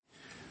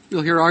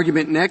You'll hear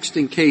argument next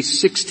in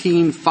case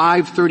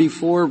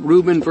 16-534,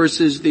 Rubin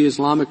versus the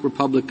Islamic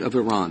Republic of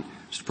Iran.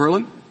 Mr.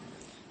 Perlin?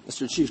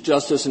 Mr. Chief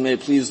Justice, and may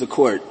it please the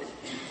Court.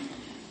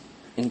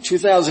 In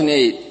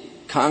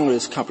 2008,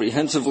 Congress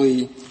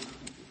comprehensively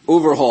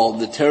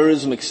overhauled the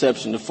terrorism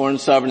exception to foreign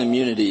sovereign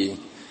immunity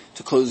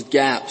to close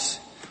gaps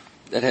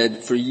that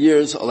had for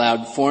years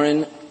allowed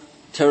foreign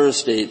terror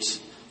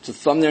states to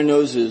thumb their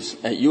noses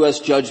at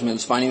U.S.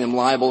 judgments finding them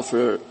liable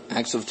for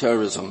acts of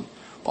terrorism,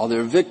 while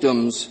their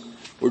victims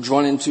were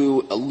drawn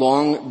into a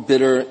long,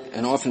 bitter,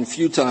 and often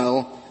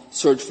futile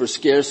search for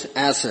scarce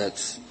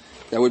assets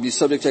that would be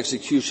subject to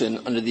execution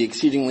under the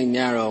exceedingly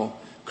narrow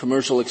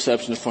commercial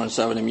exception to foreign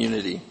sovereign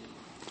immunity.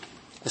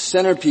 A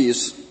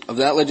centerpiece of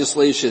that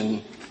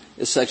legislation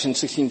is Section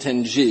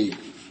 1610G.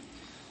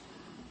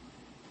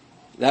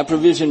 That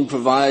provision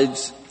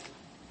provides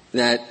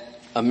that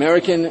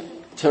American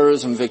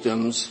terrorism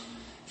victims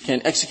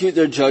can execute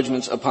their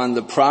judgments upon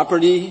the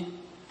property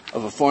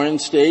of a foreign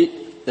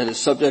state that is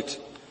subject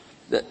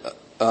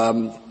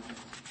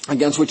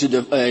against which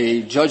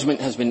a judgment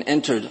has been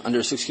entered under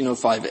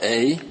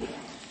 1605A,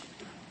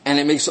 and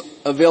it makes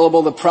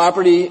available the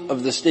property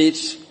of the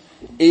state's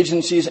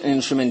agencies and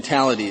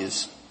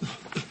instrumentalities.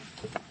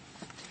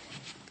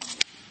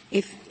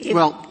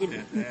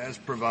 As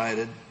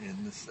provided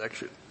in this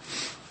section.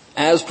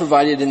 As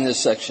provided in this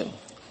section.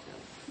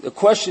 The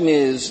question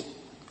is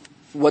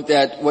what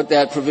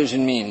that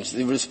provision means.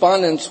 The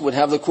respondents would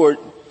have the Court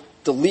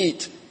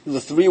delete the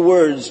three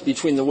words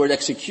between the word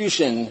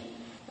execution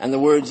and the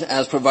words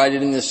as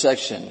provided in this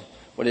section.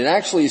 What it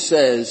actually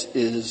says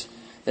is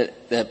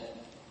that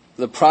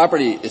the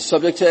property is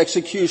subject to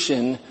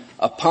execution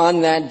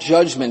upon that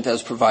judgment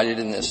as provided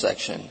in this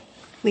section.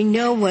 We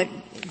know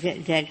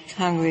that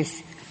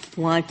Congress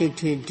wanted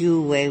to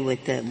do away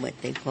with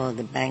what they call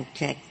the bank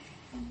check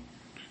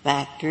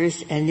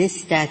factors, and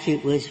this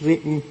statute was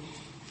written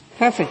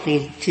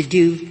perfectly to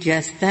do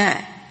just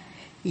that.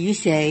 You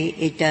say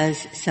it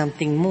does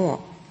something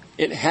more.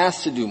 It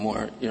has to do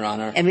more, Your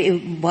Honor. I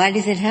mean, why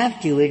does it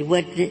have to?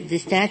 What the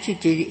statute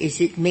did is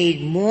it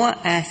made more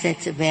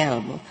assets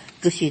available,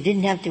 because you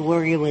didn't have to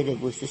worry whether it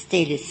was the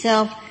state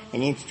itself,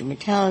 an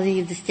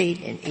instrumentality of the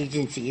state, an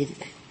agency.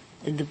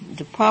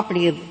 The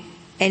property of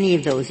any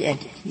of those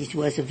entities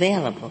was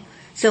available.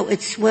 So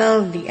it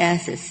swelled the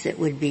assets that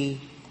would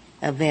be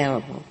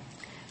available.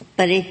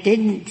 But it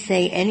didn't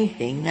say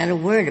anything, not a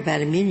word about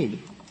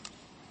immunity.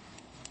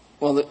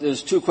 Well,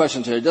 there's two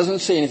questions here. It doesn't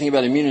say anything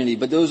about immunity,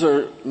 but those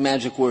are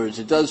magic words.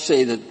 It does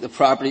say that the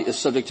property is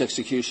subject to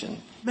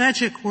execution.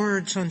 Magic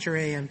words under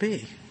A and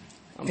B.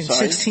 In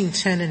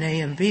 1610 in A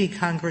and B,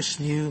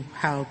 Congress knew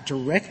how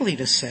directly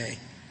to say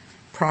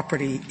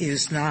property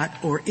is not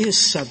or is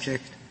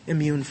subject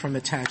immune from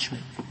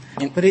attachment.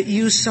 But it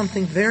used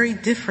something very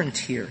different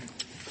here.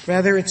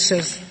 Rather, it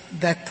says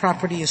that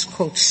property is,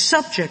 quote,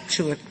 subject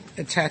to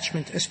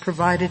attachment as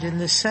provided in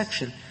this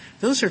section.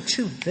 Those are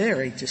two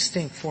very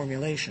distinct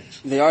formulations.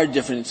 They are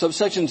different.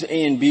 Subsections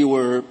A and B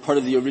were part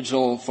of the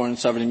original Foreign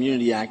Sovereign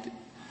Immunity Act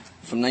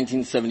from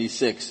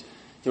 1976.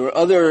 There were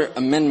other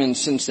amendments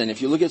since then.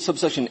 If you look at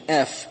subsection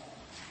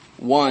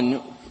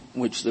F1,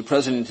 which the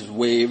President has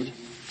waived,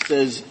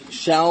 says,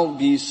 shall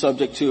be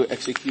subject to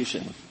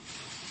execution.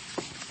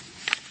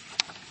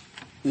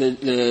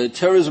 The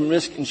Terrorism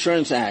Risk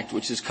Insurance Act,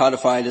 which is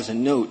codified as a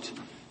note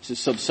to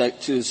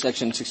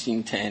Section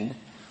 1610,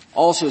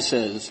 also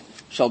says,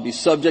 shall be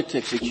subject to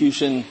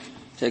execution,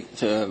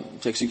 to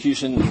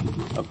execution.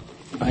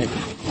 Right?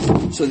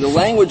 So the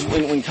language,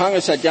 when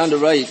Congress sat down to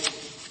write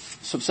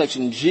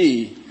subsection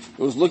G,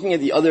 it was looking at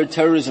the other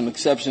terrorism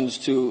exceptions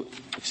to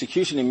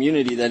execution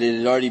immunity that it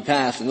had already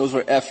passed, and those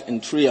were F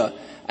and TRIA,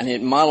 and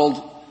it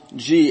modeled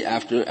G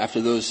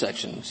after those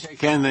sections.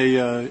 Can they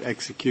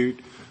execute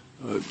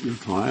your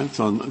clients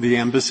on the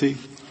embassy?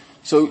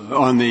 So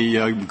on the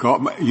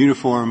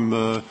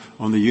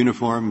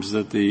uniforms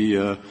that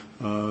the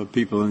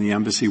people in the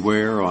embassy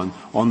wear,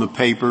 on the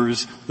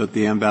papers that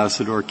the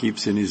ambassador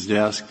keeps in his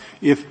desk.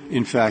 If,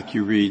 in fact,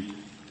 you read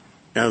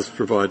as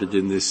provided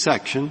in this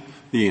section,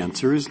 the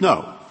answer is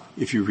no.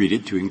 If you read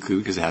it to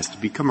include, because it has to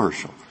be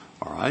commercial.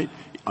 All right?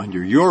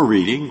 Under your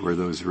reading, where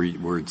those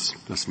words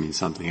must mean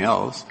something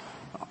else,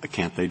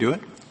 can't they do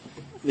it?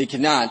 They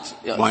cannot.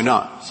 Why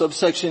not?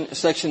 Section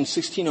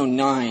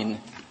 1609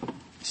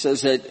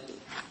 says that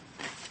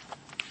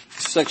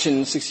Section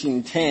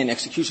 1610,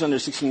 execution under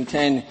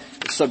 1610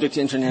 is subject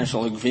to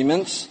international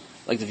agreements,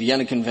 like the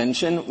Vienna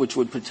Convention, which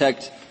would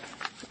protect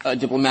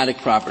diplomatic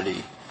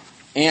property.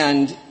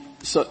 And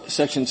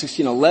Section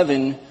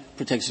 1611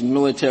 protects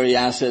military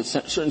assets,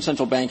 certain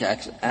central bank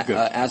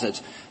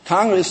assets.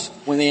 Congress,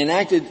 when they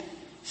enacted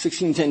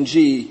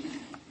 1610G,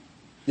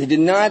 they did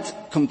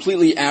not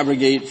completely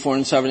abrogate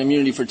foreign sovereign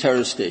immunity for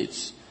terror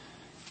states.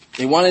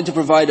 They wanted to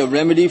provide a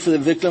remedy for the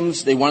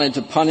victims. They wanted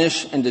to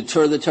punish and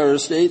deter the terror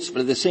states.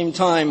 But at the same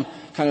time,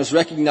 Congress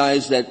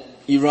recognized that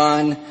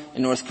Iran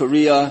and North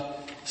Korea,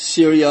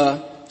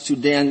 Syria,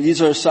 Sudan,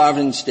 these are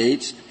sovereign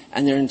states,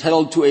 and they're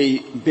entitled to a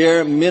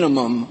bare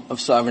minimum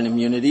of sovereign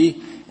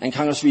immunity. And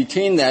Congress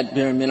retained that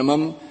bare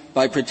minimum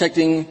by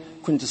protecting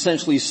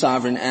quintessentially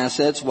sovereign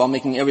assets while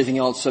making everything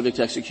else subject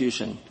to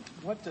execution.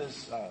 What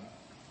does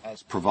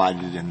as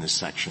provided in this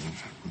section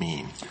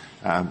mean?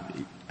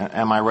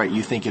 Am I right?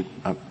 You think it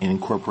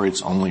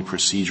incorporates only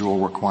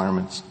procedural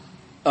requirements?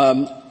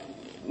 No,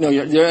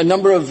 there are a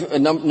number of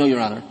no, Your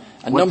Honor.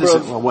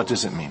 What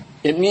does it mean?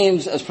 It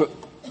means,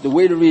 the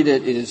way to read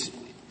it is,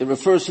 it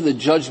refers to the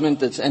judgment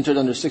that's entered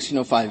under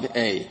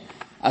 1605A.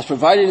 As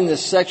provided in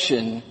this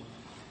section,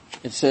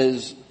 it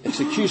says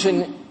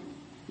execution.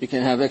 You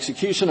can have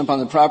execution upon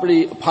the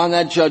property upon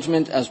that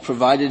judgment as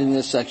provided in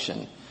this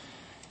section.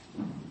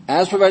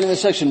 As provided in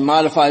this section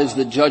modifies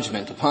the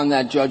judgment upon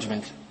that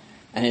judgment,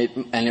 and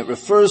it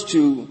refers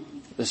to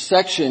the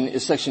section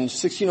is section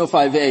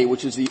 1605A,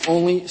 which is the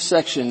only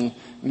section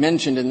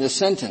mentioned in this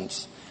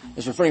sentence.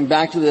 It's referring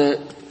back to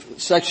the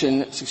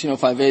section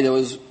 1605A that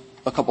was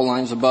a couple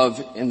lines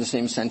above in the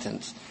same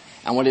sentence.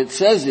 And what it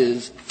says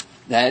is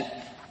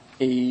that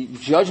a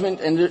judgment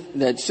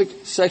that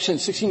section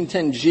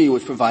 1610G,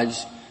 which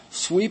provides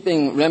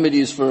sweeping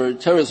remedies for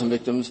terrorism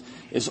victims,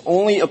 is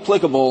only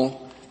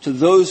applicable to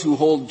those who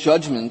hold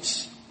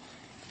judgments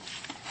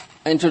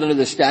entered under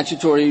the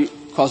statutory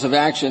cause of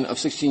action of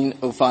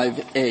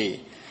 1605A.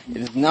 It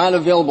is not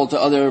available to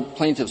other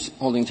plaintiffs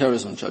holding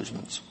terrorism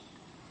judgments.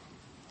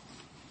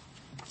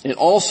 It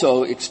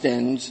also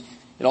extends,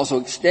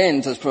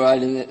 as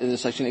provided in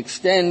this section,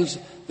 extends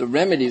the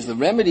remedies.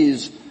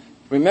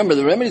 Remember,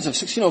 the remedies of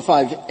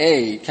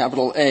 1605A,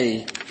 capital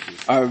A,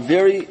 are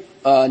very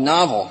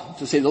novel,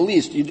 to say the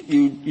least.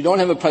 You don't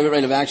have a private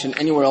right of action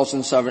anywhere else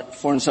in the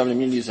Foreign Sovereign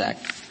Immunities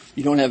Act.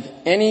 You don't have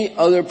any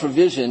other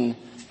provision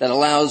that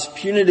allows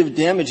punitive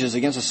damages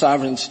against a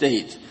sovereign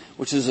state,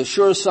 which is a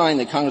sure sign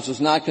that Congress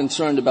was not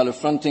concerned about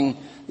affronting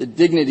the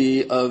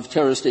dignity of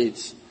terror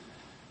states.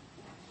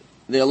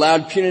 They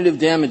allowed punitive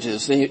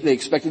damages. They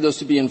expected those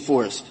to be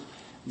enforced.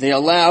 They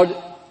allowed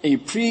a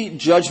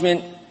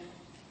pre-judgment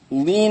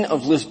lien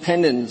of lis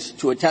pendens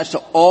to attach to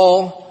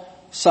all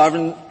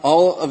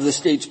of the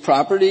state's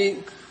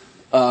property,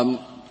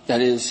 that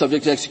is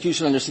subject to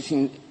execution under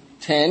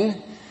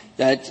 1610,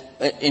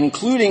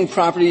 including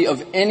property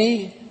of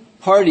any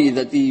party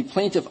that the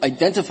plaintiff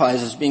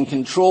identifies as being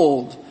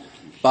controlled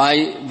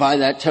by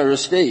that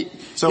terrorist state.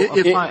 So,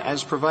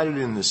 as provided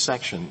in this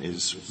section,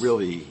 is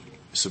really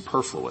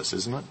superfluous,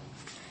 isn't it?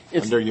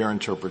 Under your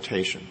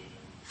interpretation.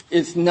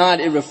 It's not.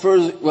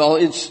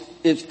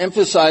 It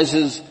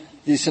emphasizes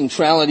the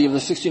centrality of the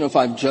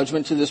 1605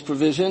 judgment to this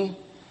provision.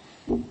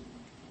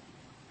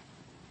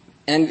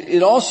 And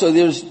it also,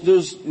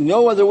 there's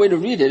no other way to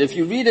read it. If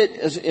you read it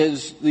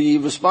as the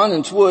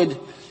respondents would,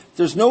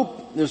 there's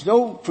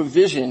no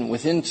provision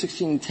within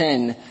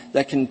 1610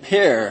 that can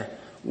pair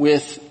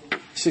with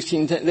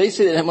 1610. They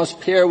say that it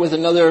must pair with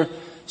another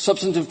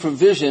substantive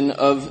provision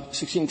of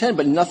 1610,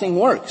 but nothing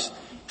works.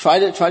 Try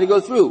to go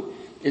through.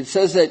 It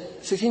says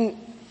that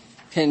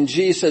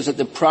 1610G says that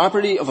the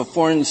property of a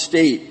foreign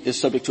state is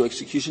subject to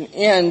execution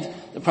and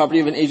the property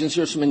of an agency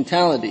or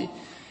instrumentality.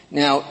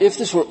 Now, if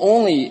this were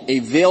only a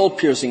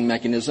veil-piercing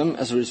mechanism,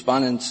 as the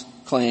respondents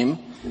claim,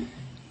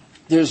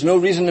 there's no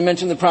reason to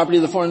mention the property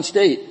of the foreign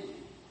state.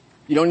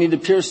 You don't need to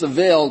pierce the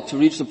veil to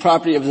reach the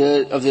property of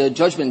the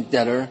judgment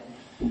debtor,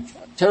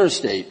 terror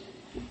state.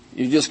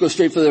 You just go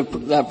straight for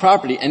that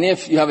property. And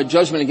if you have a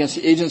judgment against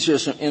the agency or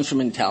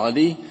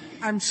instrumentality.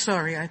 I'm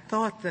sorry. I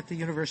thought that the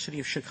University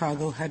of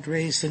Chicago had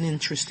raised an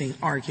interesting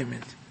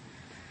argument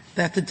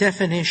that the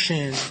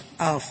definition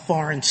of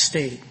foreign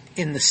state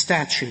in the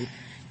statute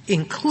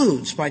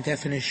includes, by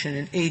definition,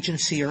 an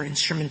agency or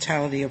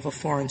instrumentality of a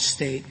foreign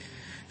state,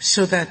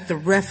 so that the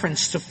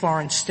reference to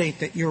foreign state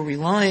that you're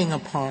relying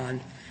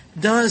upon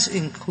does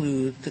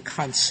include the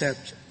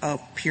concept of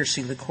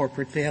piercing the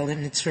corporate veil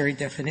in its very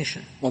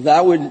definition. Well,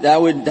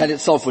 that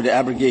itself would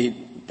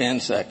abrogate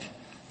BANSEC.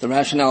 The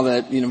rationale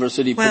that the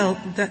university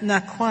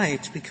not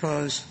quite,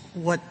 because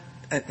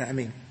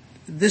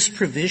this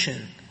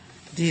provision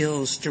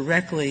deals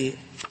directly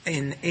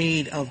in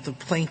aid of the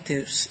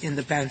plaintiffs in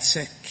the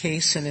BANSEC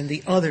case and in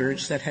the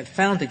others that had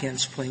found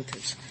against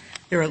plaintiffs.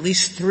 There are at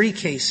least 3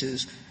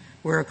 cases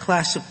where a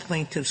class of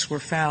plaintiffs were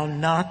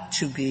found not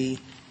to be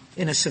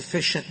in a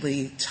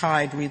sufficiently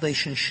tied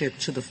relationship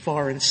to the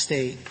foreign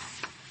state,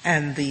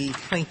 and the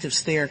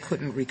plaintiffs there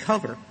couldn't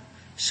recover.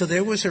 So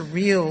there was a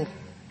real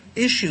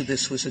issue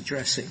this was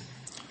addressing.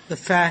 The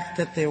fact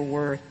that there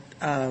were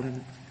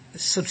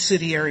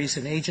subsidiaries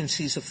and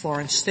agencies of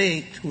foreign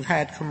state who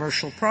had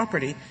commercial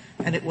property,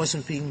 and it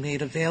wasn't being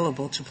made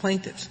available to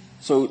plaintiffs.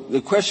 So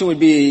the question would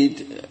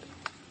be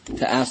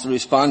to ask the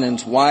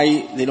respondents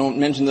why they don't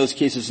mention those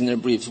cases in their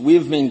briefs. We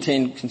have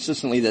maintained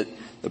consistently that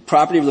the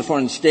property of the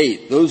foreign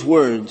state, those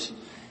words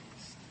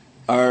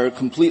are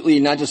completely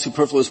not just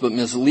superfluous but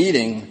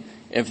misleading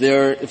if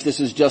this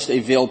is just a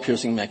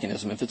veil-piercing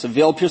mechanism. If it's a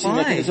veil-piercing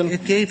mechanism.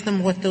 It gave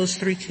them what those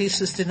 3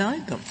 cases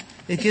denied them.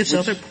 It gives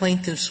other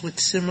plaintiffs with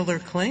similar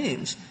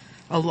claims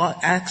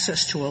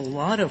access to a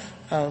lot of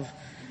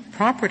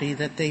property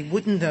that they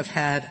wouldn't have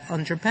had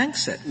under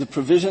BANSEC. The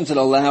provisions that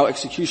allow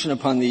execution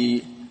upon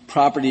the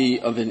property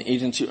of an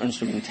agency or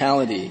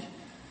instrumentality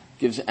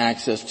gives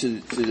access to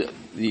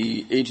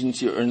the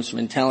agency or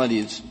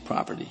instrumentality's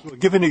property. Well,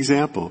 give an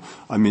example.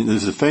 I mean,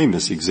 there's a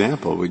famous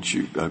example which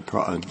you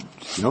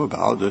know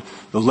about,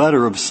 the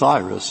letter of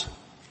Cyrus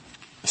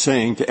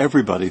saying to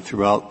everybody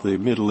throughout the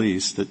Middle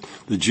East that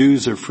the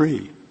Jews are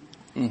free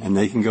and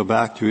they can go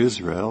back to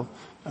Israel,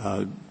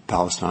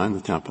 Palestine,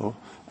 the temple,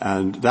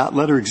 and that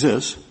letter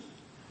exists,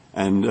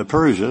 and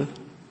Persian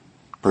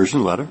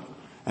letter,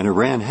 and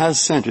Iran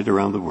has sent it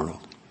around the world.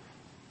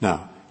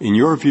 Now, in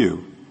your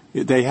view,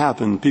 they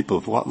have, and people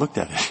have looked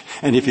at it.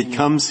 And if it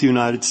comes to the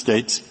United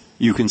States,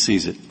 you can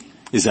seize it.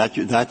 Is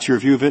that's your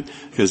view of it?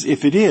 Because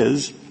if it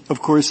is,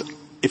 of course,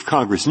 if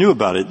Congress knew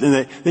about it,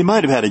 then they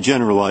might have had a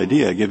general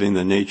idea, given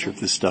the nature of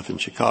this stuff in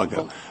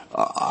Chicago.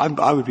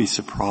 I would be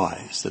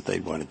surprised that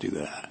they'd want to do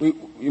that.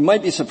 You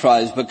might be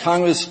surprised, but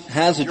Congress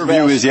has addressed.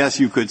 Your view is yes,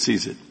 you could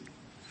seize it.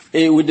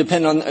 It would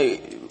depend on.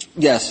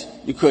 Yes,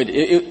 you could.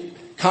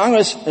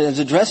 Congress has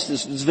addressed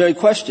this very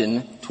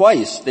question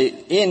twice.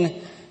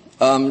 In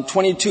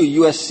 22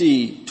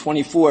 U.S.C.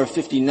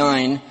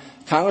 2459,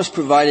 Congress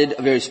provided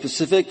a very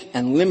specific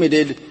and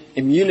limited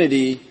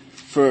immunity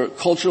for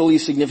culturally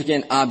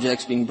significant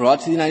objects being brought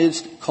to the United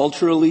States,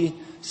 culturally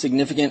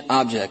significant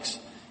objects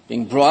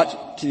being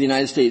brought to the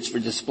United States for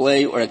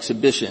display or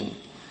exhibition.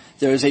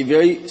 There is a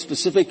very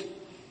specific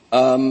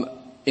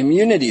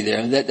immunity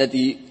there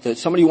that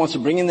somebody who wants to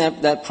bring in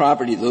that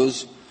property,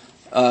 those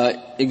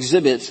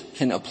exhibits,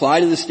 can apply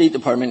to the State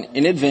Department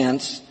in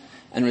advance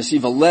and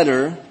receive a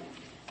letter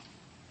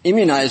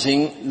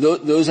immunizing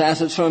those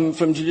assets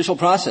from judicial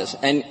process.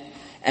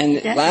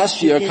 And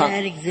last year, did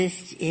that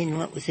exist in,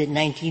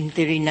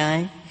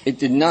 1939? It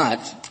did not.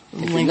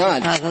 When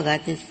Chicago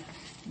got this?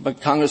 But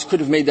Congress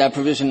could have made that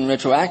provision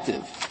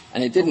retroactive,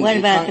 and it didn't. What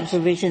about the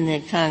provision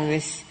that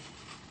Congress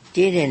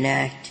did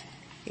enact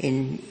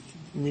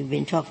we've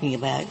been talking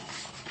about,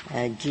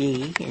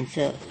 G, and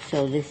so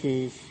this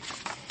is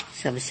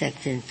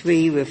subsection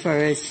 3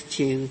 refers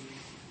to,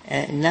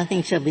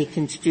 nothing shall be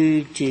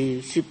construed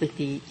to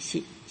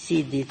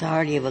supersede the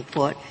authority of a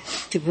court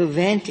to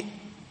prevent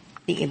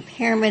the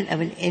impairment of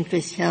an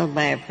interest held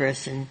by a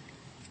person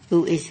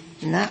who is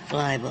not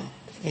liable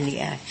in the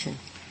action.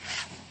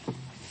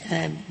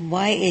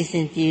 Why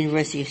isn't the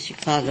University of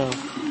Chicago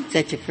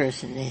such a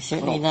person? They're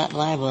certainly not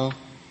liable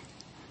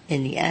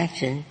in the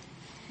action,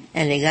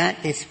 and they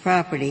got this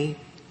property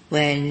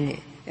when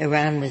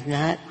Iran was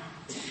not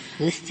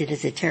listed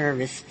as a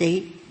terrorist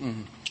state.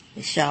 Mm-hmm.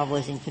 The Shah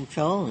was in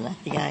control,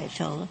 not the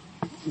Ayatollah.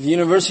 The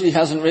university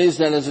hasn't raised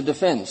that as a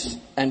defense,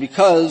 and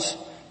because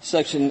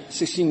Section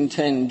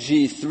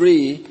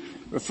 1610G3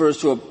 refers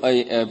to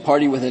a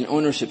party with an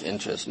ownership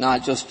interest,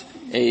 not just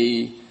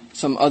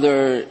some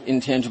other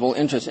intangible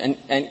interest. And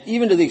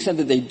even to the extent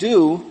that they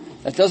do,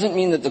 that doesn't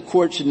mean that the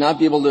court should not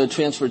be able to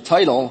transfer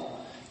title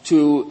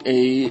to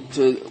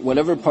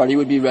whatever party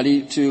would be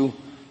ready to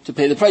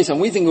pay the price.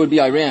 And we think it would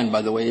be Iran,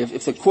 by the way.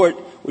 If the court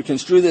would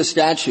construe this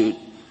statute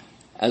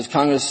as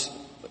Congress,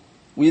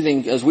 we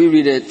think, as we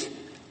read it,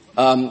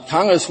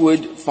 Congress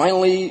would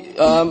finally,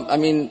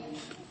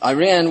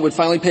 Iran would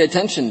finally pay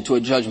attention to a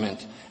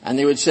judgment, and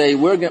they would say,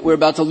 we're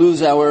about to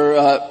lose our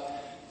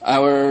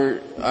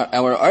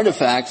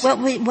artifacts.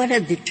 What are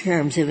the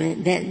terms of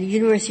it? The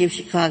University of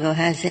Chicago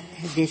has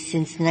this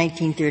since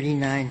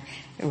 1939.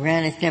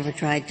 Iran has never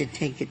tried to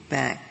take it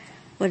back.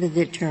 What are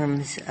the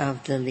terms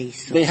of the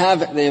lease? They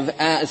have,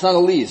 it's not a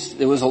lease.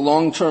 It was a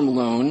long-term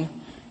loan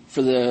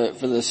for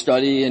the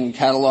study and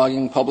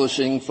cataloging,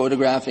 publishing,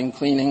 photographing,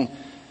 cleaning,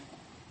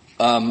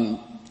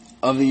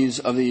 of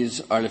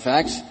these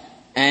artifacts.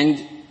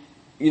 And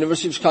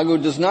University of Chicago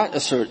does not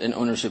assert an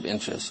ownership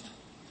interest.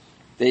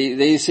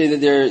 They say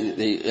that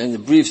in the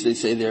briefs they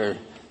say they're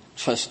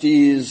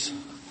trustees,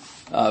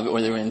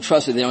 or they were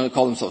entrusted. They don't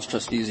call themselves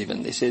trustees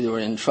even. They say they were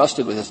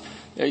entrusted with this.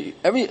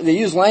 They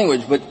use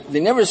language, but they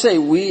never say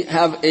we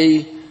have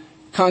a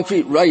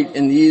concrete right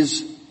in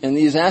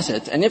these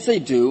assets. And if they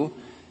do,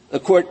 the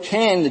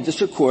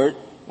district court,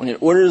 when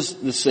it orders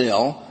the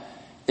sale,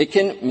 it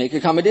can make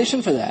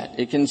accommodation for that.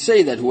 It can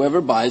say that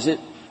whoever buys it,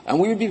 and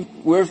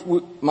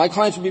my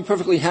clients would be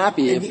perfectly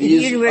happy if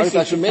these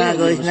artifacts were made. The University of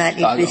Chicago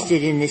is not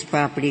interested in this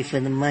property for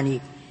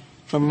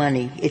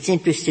money. It's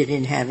interested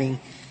in having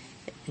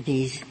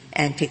these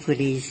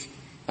antiquities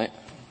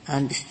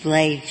on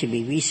display to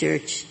be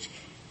researched,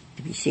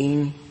 to be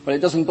seen. But it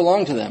doesn't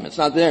belong to them. It's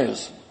not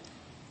theirs.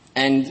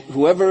 And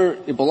whoever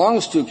it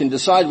belongs to can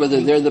decide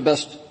whether they're the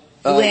best.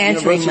 You're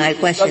answering my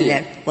question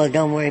that,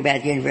 don't worry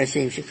about the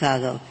University of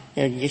Chicago.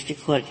 The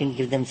district court can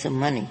give them some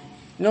money.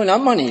 No,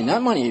 not money.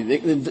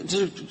 The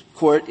district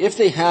court, if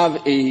they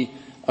have a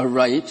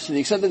right, to the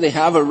extent that they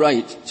have a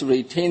right to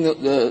retain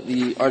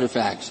the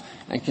artifacts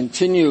and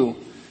continue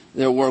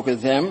their work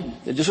with them,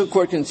 the district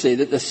court can say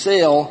that the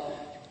sale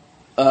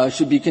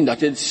should be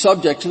conducted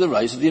subject to the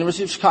rights of the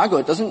University of Chicago.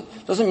 It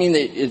doesn't mean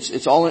that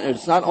it's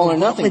not all or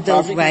nothing. What would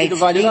those rights be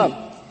divided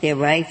up? Their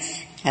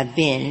rights have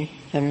been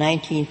from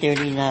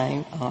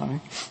 1939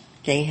 on.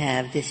 They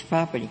have this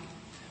property.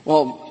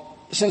 Well,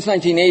 since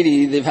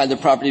 1980, they've had the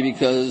property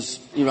because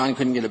Iran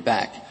couldn't get it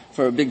back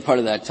for a big part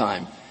of that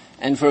time.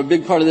 And for a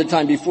big part of the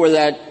time before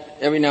that,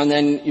 every now and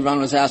then, Iran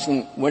was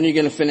asking, when are you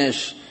going to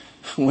finish?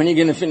 When are you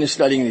going to finish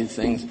studying these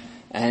things?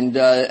 And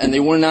they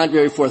were not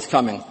very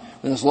forthcoming.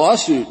 When this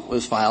lawsuit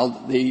was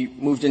filed, they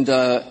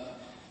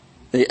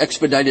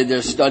expedited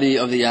their study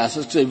of the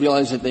assets because they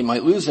realized that they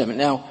might lose them. And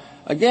now,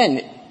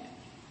 again,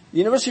 the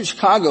University of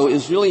Chicago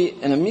is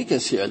really an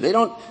amicus here. They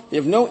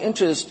have no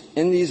interest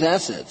in these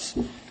assets.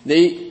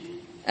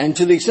 And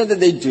to the extent that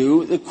they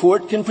do, the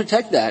court can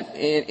protect that.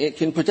 It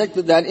can protect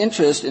that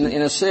interest in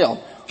a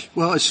sale.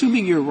 Well,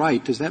 assuming you're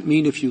right, does that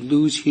mean if you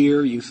lose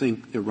here, you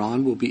think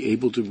Iran will be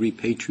able to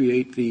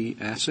repatriate the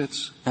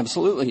assets?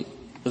 Absolutely.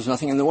 There's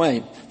nothing in the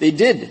way. They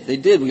did.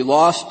 We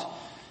lost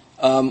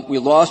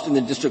in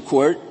the district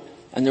court,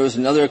 and there was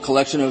another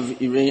collection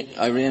of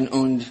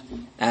Iran-owned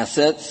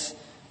assets.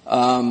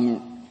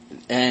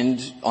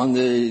 And on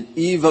the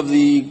eve of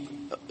the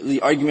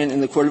argument in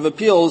the Court of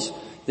Appeals,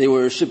 they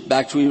were shipped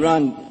back to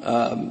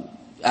Iran,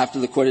 after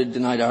the court had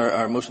denied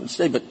our motion to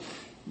stay, but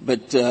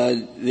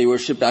they were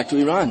shipped back to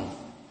Iran.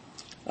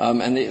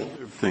 And they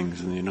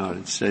things in the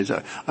United States.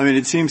 I mean,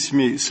 it seems to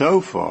me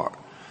so far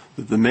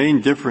that the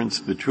main difference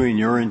between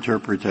your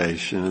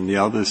interpretation and the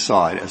other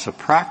side as a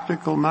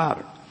practical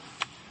matter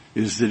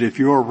is that if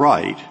you're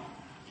right,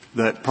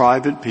 that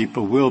private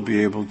people will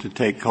be able to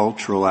take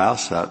cultural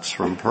assets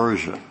from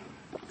Persia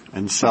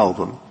and sell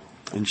them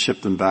and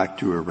ship them back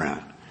to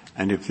Iran.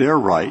 And if they're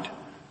right,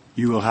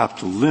 you will have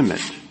to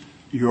limit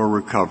your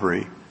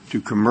recovery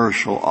to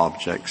commercial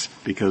objects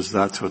because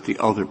that's what the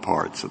other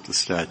parts of the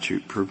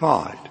statute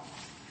provide.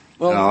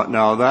 Well,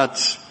 now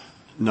that's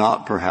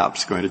not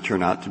perhaps going to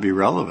turn out to be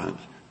relevant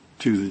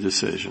to the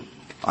decision.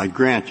 I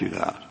grant you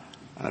that.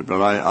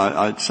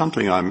 But it's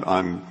something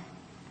I'm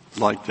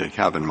like to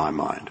have in my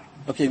mind.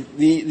 Okay,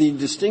 the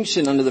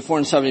distinction under the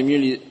Foreign Sovereign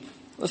Immunity,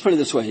 let's put it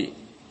this way.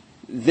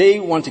 They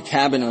want to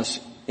cabin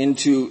us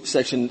into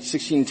Section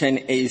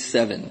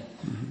 1610A7,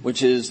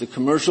 which is the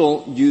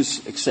commercial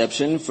use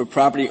exception for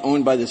property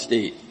owned by the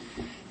state.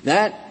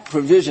 That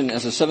provision,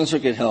 as the Seventh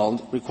Circuit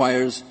held,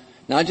 requires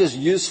not just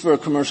use for a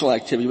commercial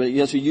activity, but it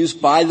has to be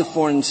used by the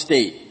foreign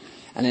state.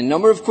 And a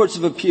number of courts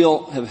of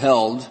appeal have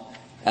held,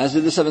 as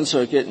did the Seventh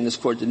Circuit, and this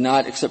court did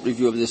not accept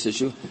review of this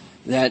issue,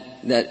 that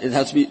it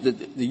has to be,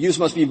 that the use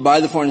must be by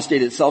the foreign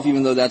state itself,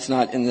 even though that's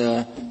not in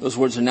those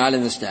words are not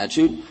in the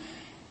statute.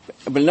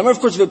 But a number of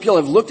courts of appeal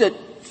have looked at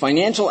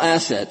financial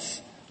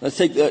assets. Let's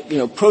take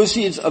the,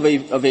 proceeds of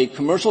a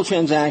commercial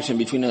transaction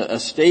between a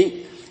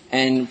state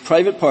and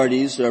private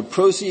parties. There are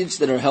proceeds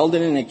that are held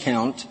in an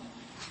account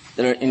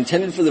that are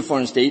intended for the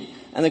foreign state,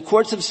 and the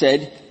courts have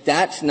said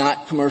that's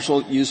not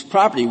commercial use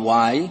property.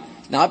 Why?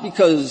 Not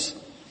because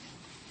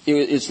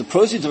it's the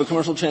proceeds of a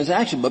commercial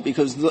transaction, but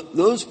because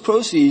those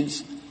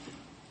proceeds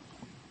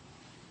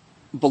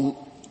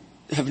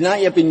have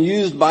not yet been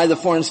used by the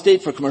foreign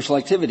state for commercial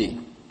activity.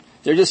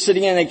 They're just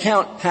sitting in an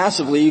account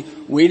passively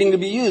waiting to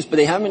be used, but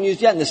they haven't been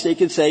used yet, and the state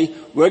could say,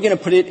 we're going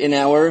to put it in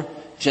our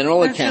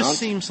general account just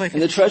seems like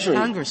in the Treasury.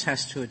 Congress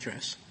has to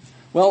address.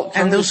 Well,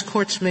 and those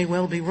courts may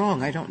well be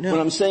wrong. I don't know. What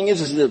I'm saying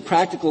is the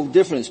practical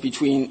difference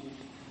between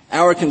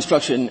our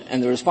construction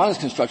and the respondent's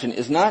construction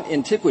is not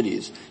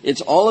antiquities. It's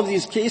all of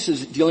these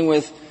cases dealing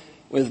with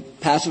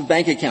passive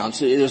bank accounts.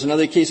 There's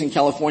another case in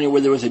California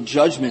where there was a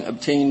judgment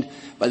obtained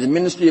by the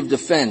Ministry of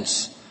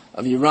Defense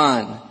of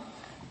Iran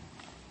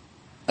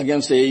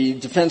against a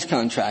defense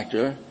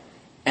contractor,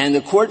 and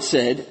the court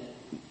said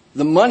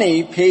the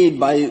money paid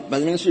by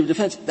the Ministry of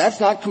Defense,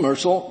 that's not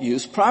commercial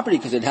use property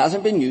because it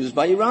hasn't been used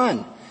by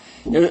Iran.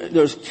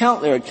 There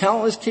are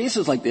countless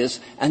cases like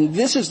this, and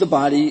this is the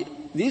body.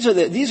 These are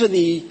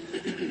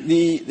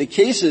the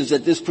cases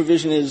that this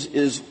provision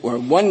is, or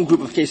one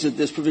group of cases that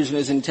this provision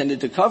is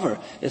intended to cover.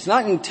 It's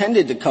not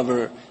intended to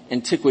cover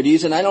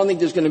antiquities, and I don't think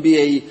there's going to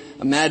be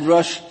a mad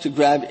rush to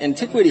grab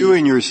antiquities. You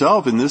and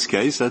yourself, in this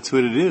case, that's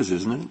what it is,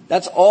 isn't it?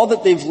 That's all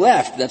that they've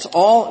left. That's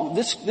all.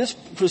 This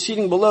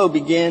proceeding below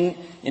began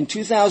in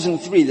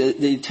 2003.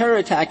 The terror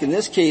attack in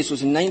this case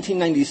was in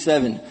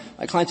 1997.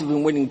 My clients have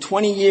been waiting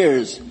 20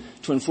 years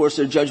to enforce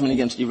their judgment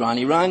against Iran.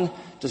 Iran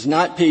does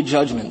not pay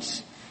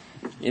judgments.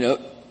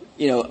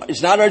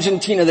 It's not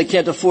Argentina that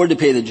can't afford to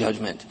pay the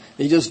judgment.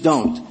 They just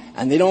don't.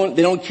 And they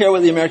don't care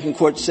what the American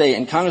courts say.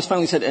 And Congress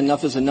finally said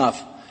enough is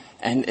enough.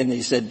 And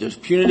they said there's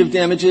punitive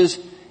damages,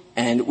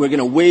 and we're going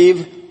to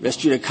waive res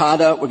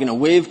judicata, we're going to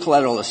waive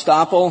collateral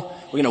estoppel,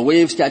 we're going to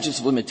waive statutes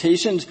of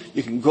limitations.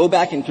 You can go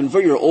back and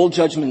convert your old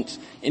judgments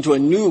into a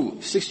new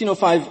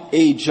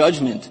 1605A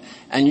judgment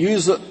and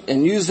use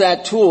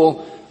that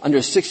tool under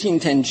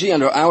 1610G,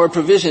 under our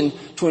provision,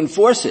 to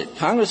enforce it.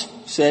 Congress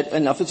said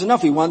enough is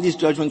enough. We want these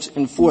judgments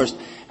enforced.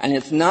 And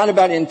it's not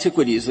about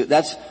antiquities.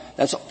 That's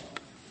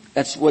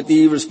what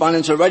the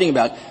respondents are writing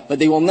about. But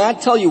they will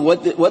not tell you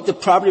what the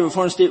property of a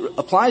foreign state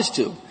applies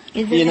to.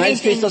 The United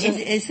States doesn't.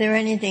 Is there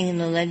anything in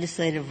the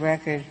legislative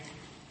record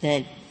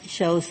that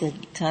shows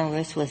that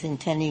Congress was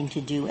intending to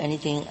do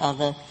anything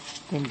other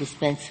than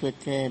dispense with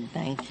the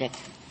bank check?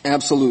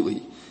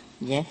 Absolutely.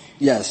 Yes?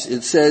 Yes.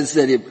 It says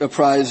that it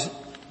applies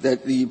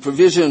that the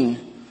provision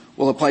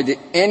will apply to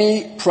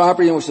any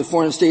property in which the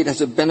foreign state has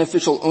a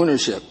beneficial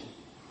ownership.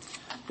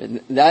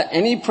 That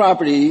any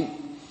property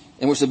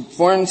in which the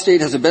foreign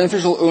state has a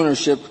beneficial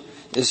ownership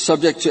is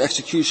subject to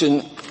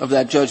execution of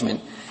that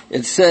judgment.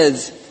 It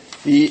says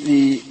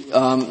the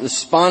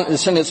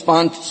Senate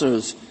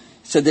sponsors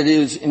said that it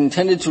is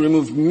intended to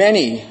remove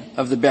many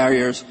of the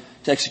barriers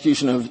to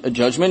execution of a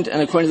judgment,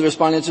 and according to the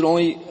respondents, it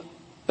only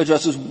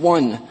addresses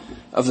one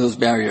of those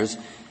barriers.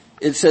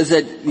 It says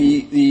that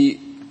the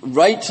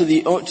right to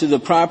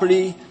the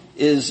property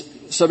is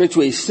subject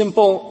to a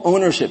simple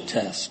ownership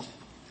test.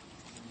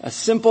 A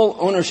simple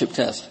ownership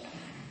test.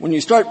 When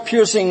you start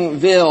piercing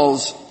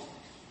veils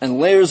and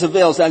layers of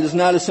veils, that is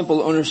not a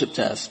simple ownership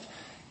test.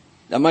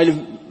 That might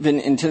have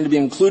been intended to be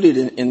included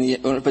in the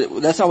owner,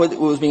 but that's not what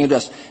was being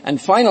addressed. And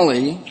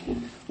finally,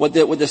 what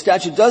the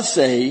statute does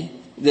say,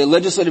 the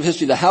legislative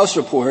history, the House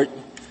report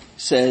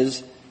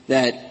says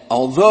that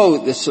although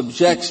this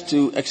subjects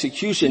to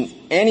execution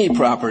any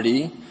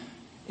property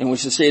in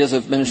which the state has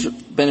a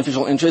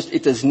beneficial interest,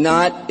 it does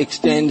not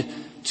extend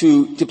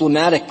to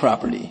diplomatic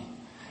property.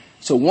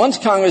 So once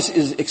Congress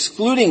is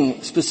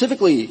excluding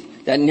specifically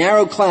that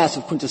narrow class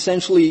of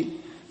quintessentially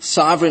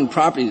sovereign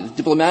property,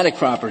 diplomatic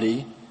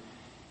property,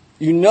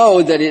 you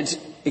know that it's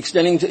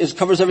extending to, it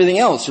covers everything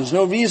else. There's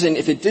no reason,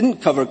 if it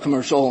didn't cover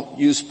commercial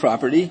use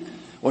property,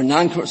 or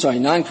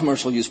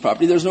non-commercial use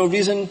property, there's no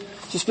reason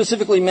to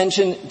specifically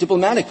mention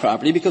diplomatic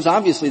property, because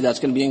obviously that's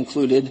going to be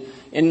included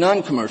in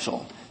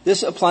non-commercial.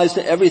 This applies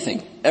to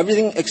everything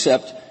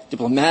except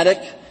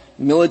diplomatic,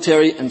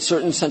 military, and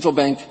certain central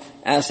bank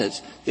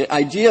assets. The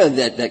idea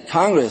that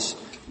Congress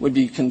would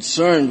be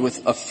concerned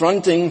with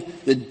affronting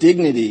the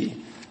dignity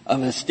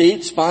of a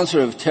state sponsor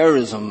of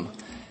terrorism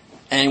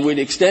and would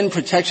extend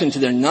protection to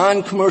their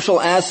non-commercial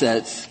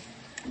assets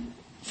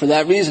for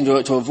that reason,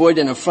 to avoid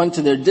an affront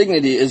to their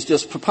dignity, is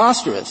just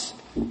preposterous.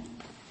 Do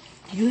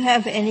you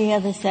have any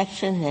other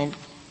section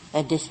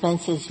that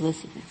dispenses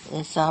with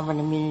sovereign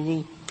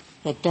immunity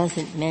that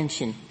doesn't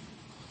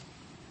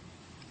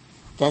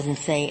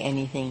say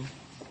anything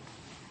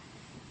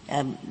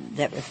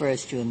that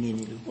refers to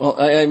immunity? Well,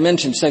 I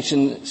mentioned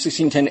section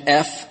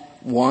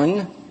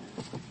 1610F1.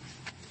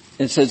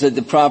 It says that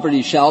the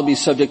property shall be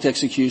subject to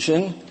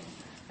execution.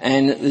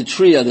 And the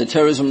TRIA, the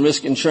Terrorism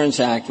Risk Insurance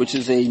Act, which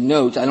is a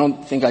note, I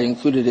don't think I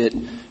included it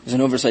as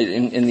an oversight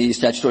in the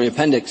statutory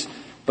appendix,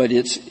 but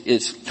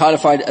it's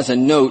codified as a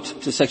note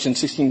to section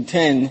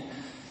 1610,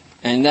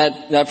 and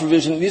that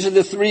provision, these are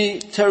the three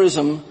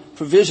terrorism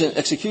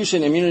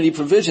execution immunity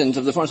provisions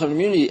of the Foreign Sovereign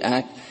Immunity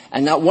Act,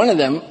 and not one of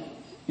them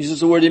uses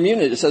the word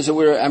immunity. It says that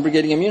we're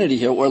abrogating immunity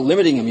here, or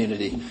limiting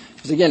immunity.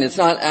 Because again, it's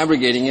not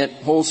abrogating it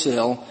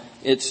wholesale,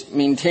 it's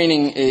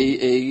maintaining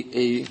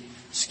a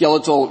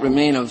skeletal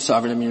remain of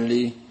sovereign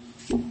immunity,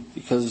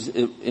 because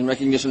in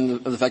recognition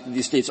of the fact that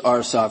these states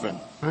are sovereign.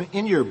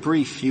 In your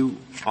brief, you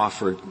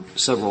offered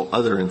several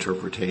other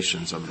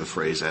interpretations of the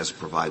phrase as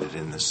provided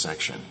in this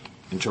section,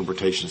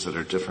 interpretations that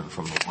are different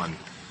from the one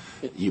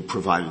you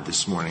provided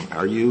this morning.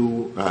 Are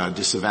you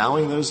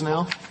disavowing those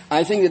now?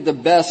 I think that the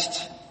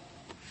best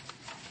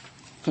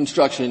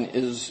construction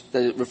is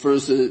that it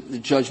refers to the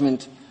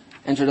judgment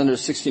entered under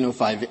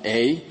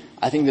 1605A.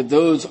 I think that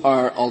those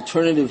are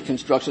alternative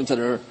constructions that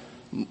are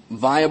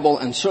viable,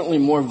 and certainly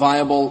more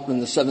viable than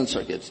the Seventh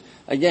Circuit's.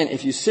 Again,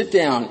 if you sit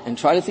down and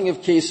try to think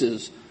of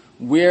cases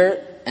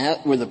where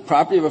the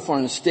property of a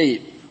foreign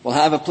state will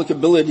have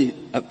applicability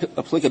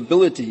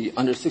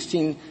under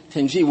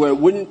 1610G, where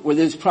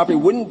this property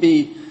wouldn't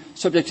be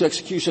subject to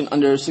execution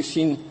under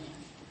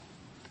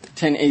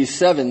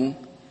 1610A7,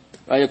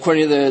 right,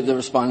 according to the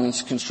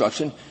respondent's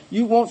construction,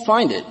 you won't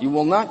find it. You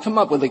will not come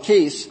up with a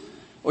case,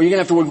 or you're going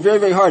to have to work very,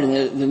 very hard,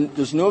 and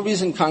there's no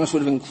reason Congress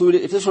would have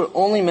included, if this were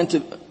only meant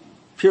to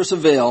pierce a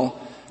veil,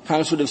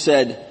 Congress would have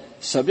said,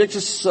 subject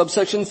to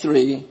subsection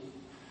 3,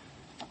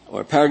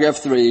 or paragraph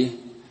 3,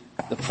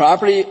 the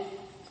property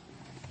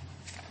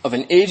of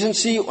an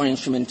agency or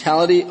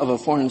instrumentality of a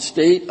foreign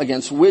state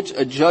against which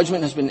a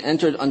judgment has been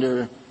entered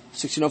under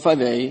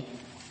 1605A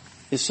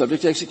is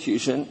subject to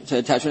execution, to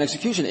attachment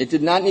execution. It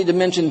did not need to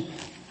mention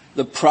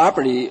the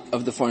property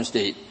of the foreign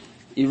state.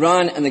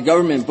 Iran and the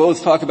government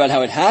both talk about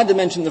how it had to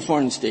mention the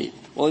foreign state.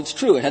 Well, it's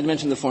true, it had to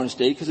mention the foreign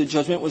state because the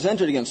judgment was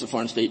entered against the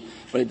foreign state,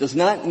 but it does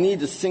not need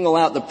to single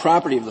out the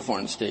property of the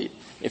foreign state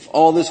if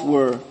all this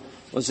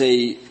was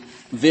a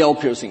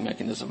veil-piercing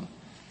mechanism.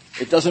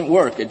 It doesn't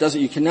work.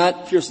 You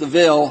cannot pierce the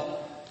veil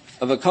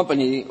of a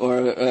company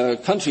or a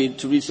country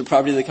to reach the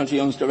property the country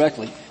owns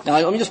directly. Now,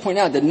 let me just point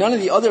out that none of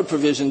the other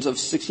provisions of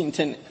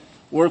 1610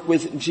 work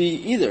with G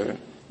either.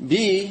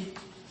 B,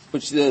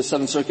 which the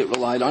Seventh Circuit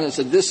relied on, it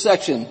said this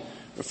section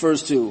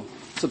refers to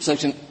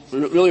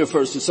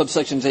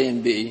subsections A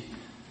and B.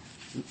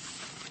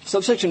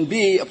 Subsection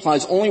B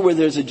applies only where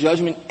there's a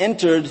judgment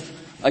entered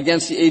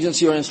against the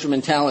agency or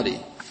instrumentality.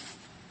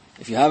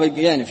 If you have a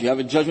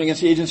judgment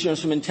against the agency or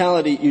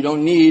instrumentality, you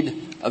don't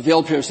need a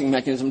veil-piercing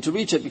mechanism to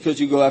reach it because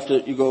you go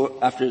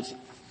after its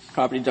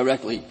property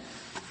directly.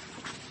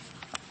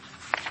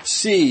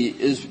 C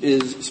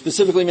is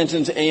specifically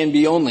mentions A and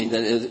B only,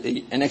 that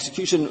is an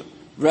execution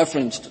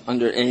referenced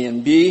under A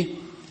and B.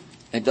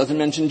 It doesn't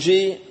mention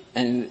G,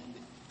 and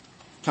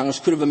Congress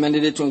could have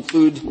amended it to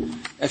include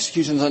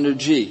executions under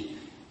G.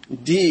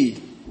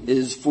 D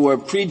is for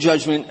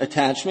prejudgment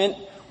attachment,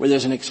 where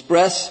there's an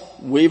express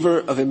waiver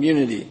of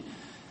immunity.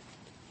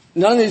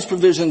 None of these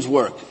provisions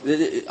work.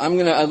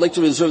 I'd like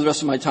to reserve the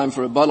rest of my time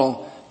for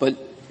rebuttal, but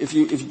if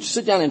you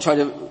sit down and try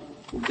to,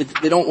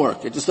 they don't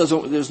work. It just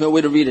doesn't, there's no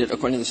way to read it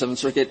according to the Seventh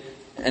Circuit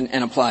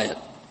and apply it.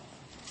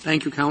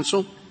 Thank you,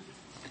 counsel.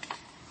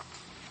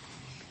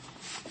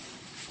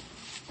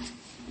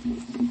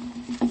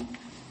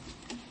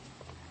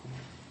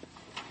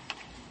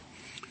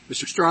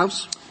 Mr.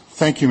 Strauss.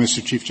 Thank you,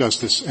 Mr. Chief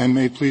Justice, and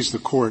may it please the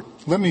Court.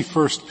 Let me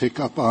first pick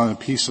up on a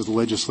piece of the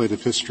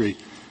legislative history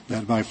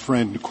that my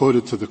friend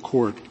quoted to the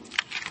Court.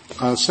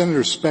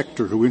 Senator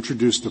Specter, who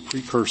introduced the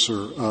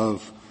precursor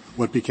of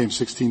what became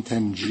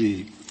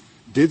 1610G,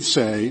 did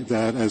say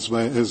that, as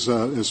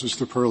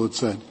Mr. Pearl had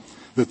said,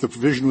 that the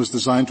provision was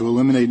designed to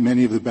eliminate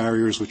many of the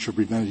barriers which have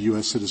prevented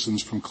U.S.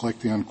 citizens from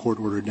collecting on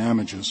court-ordered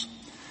damages.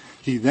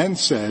 He then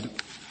said,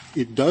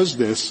 it does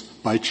this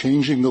by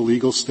changing the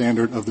legal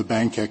standard of the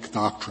Bankek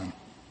Doctrine.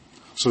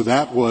 So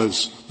that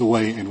was the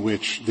way in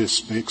which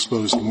this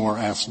exposed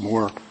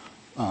more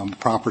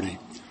property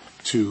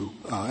to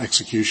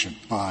execution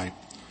by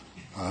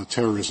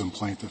terrorism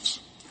plaintiffs.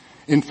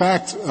 In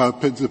fact,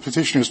 the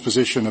petitioner's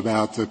position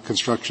about the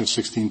construction of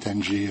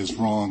 1610G is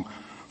wrong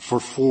for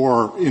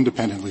four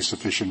independently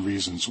sufficient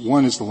reasons.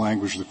 One is the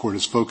language the Court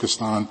is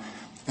focused on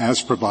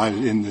as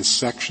provided in this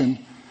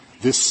section.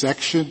 This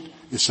section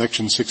is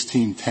Section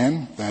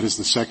 1610. That is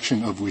the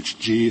section of which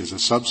G is a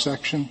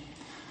subsection.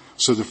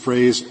 So the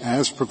phrase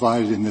as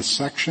provided in this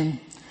section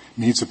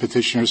means the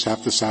petitioners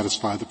have to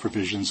satisfy the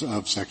provisions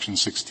of Section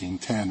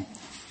 1610,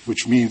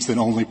 which means that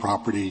only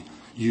property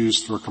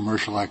used for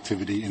commercial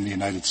activity in the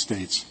United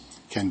States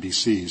can be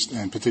seized.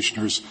 And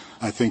petitioners,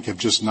 I think, have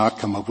just not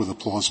come up with a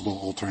plausible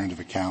alternative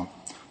account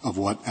of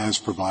what as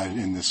provided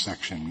in this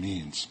section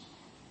means.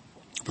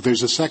 But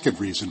there's a second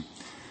reason,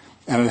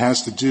 and it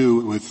has to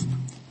do with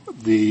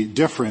the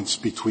difference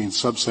between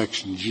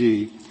subsection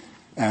G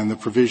and the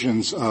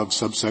provisions of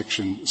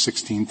subsection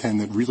 1610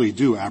 that really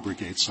do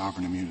abrogate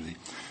sovereign immunity.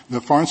 The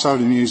Foreign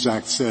Sovereign Immunities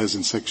Act says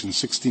in section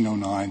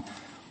 1609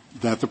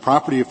 that the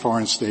property of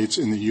foreign states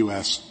in the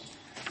U.S.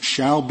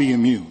 shall be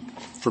immune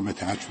from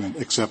attachment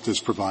except as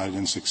provided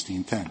in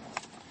 1610.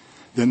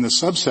 Then the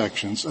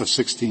subsections of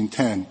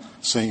 1610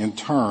 say in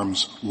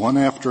terms, one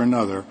after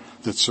another,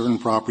 that certain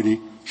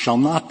property shall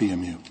not be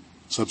immune.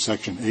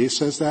 Subsection A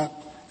says that,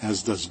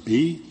 as does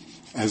B,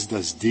 as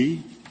does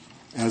D,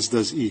 as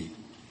does E.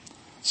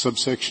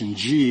 Subsection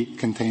G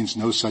contains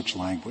no such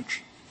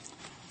language.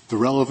 The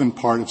relevant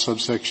part of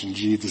subsection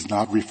G does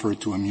not refer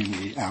to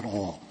immunity at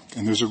all.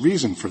 And there's a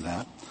reason for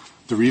that.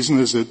 The reason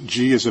is that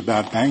G is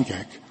about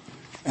Bankek,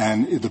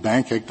 and the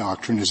Bankek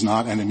doctrine is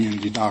not an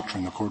immunity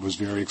doctrine. The Court was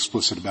very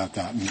explicit about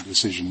that in the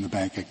decision, the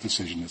Bankek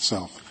decision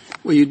itself.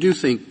 Well, you do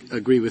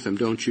agree with him,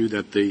 don't you,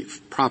 that the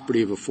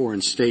property of a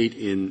foreign state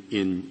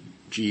in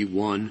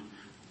G1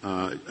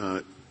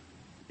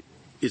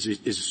 is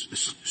a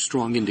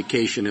strong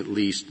indication, at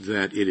least,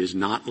 that it is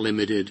not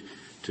limited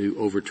to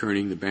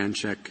overturning the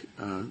Bankek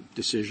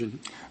decision?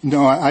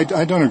 No, I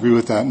don't agree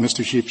with that,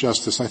 Mr. Chief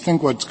Justice. I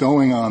think what's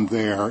going on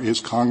there is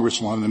Congress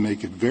wanted to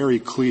make it very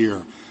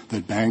clear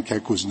that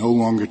Bankek was no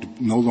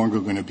longer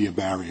going to be a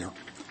barrier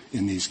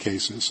in these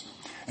cases.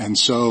 And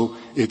so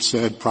it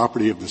said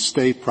property of the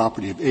state,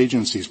 property of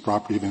agencies,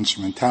 property of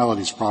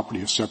instrumentalities,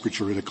 property of separate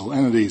juridical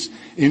entities,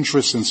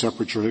 interests in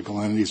separate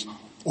juridical entities.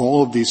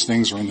 All of these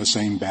things are in the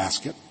same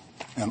basket,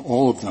 and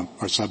all of them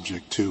are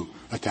subject to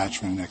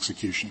attachment and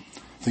execution.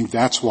 I think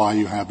that's why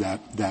you have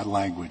that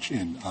language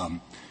in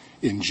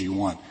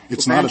G1.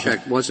 It's well, not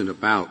Bankek wasn't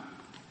about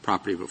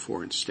property of a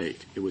foreign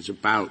state. It was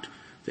about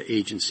the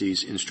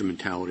agencies,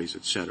 instrumentalities,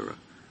 etc.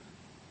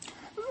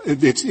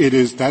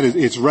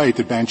 It's right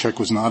that Bankek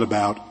was not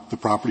about the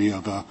property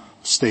of a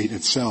state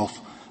itself.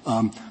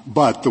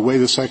 But the way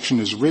the section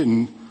is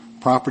written,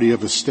 property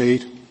of a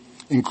state,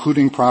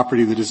 including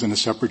property that is in a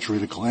separate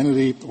juridical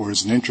entity or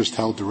is an interest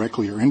held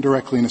directly or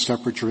indirectly in a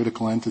separate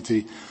juridical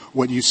entity,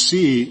 what you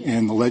see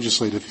in the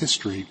legislative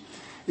history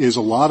is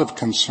a lot of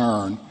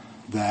concern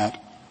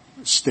that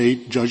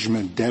state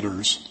judgment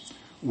debtors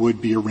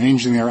would be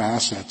arranging their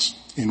assets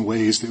in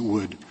ways that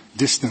would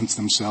distance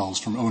themselves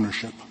from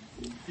ownership.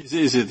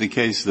 Is it the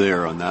case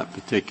there on that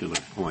particular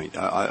point?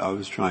 I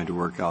was trying to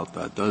work out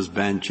that. Does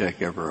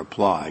Bankek ever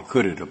apply?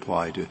 Could it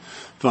apply to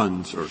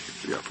funds or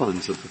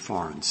funds of the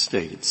foreign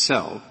state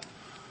itself?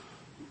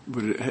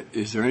 But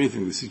is there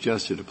anything that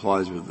suggests it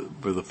applies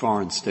where the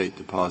foreign state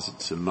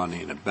deposits some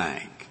money in a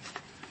bank?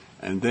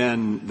 And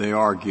then they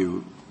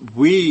argue,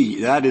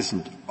 that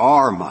isn't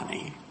our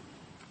money.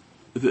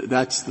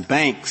 That's the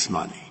bank's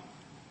money.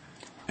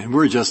 And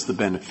we're just the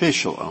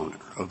beneficial owner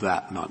of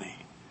that money.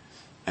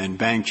 And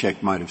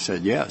Bankek might have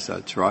said, yes,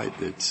 that's right.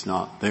 It's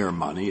not their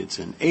money. It's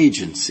an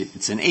agency.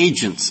 It's an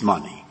agent's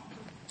money.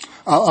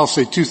 I'll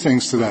say two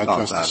things to that,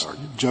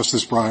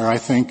 Justice Breyer. I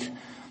think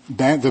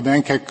The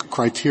Bankek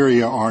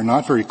criteria are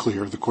not very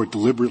clear. The Court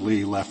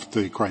deliberately left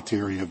the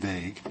criteria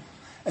vague.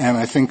 And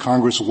I think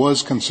Congress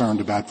was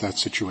concerned about that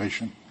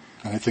situation.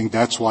 And I think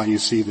that's why you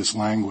see this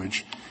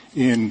language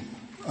in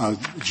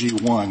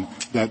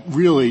G1 that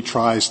really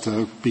tries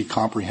to be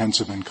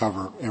comprehensive and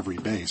cover every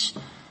base.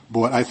 But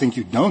what I think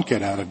you don't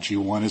get out of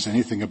G1 is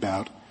anything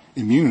about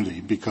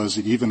immunity, because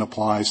it even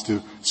applies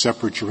to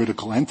separate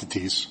juridical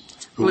entities.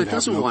 Well, it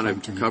doesn't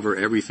want to cover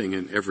everything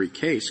in every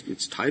case.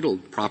 It's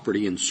titled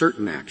property in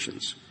certain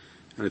actions.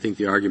 And I think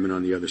the argument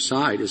on the other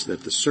side is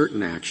that the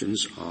certain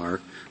actions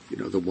are,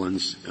 the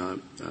ones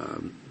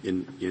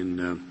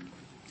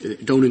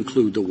don't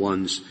include the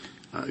ones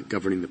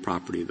governing the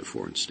property of the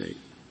foreign state.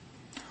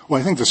 Well,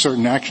 I think the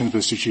certain actions,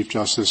 Mr. Chief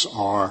Justice,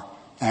 are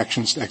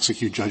actions to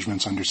execute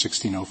judgments under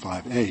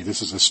 1605A.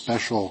 This is a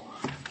special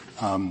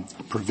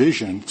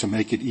provision to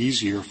make it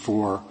easier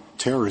for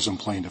terrorism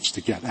plaintiffs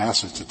to get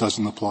assets. It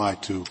doesn't apply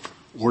to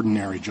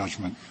ordinary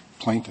judgment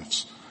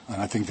plaintiffs.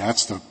 And I think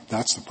that's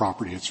the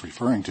property it's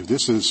referring to.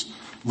 This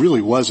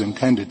really was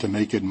intended to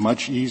make it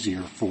much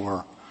easier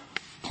for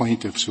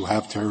plaintiffs who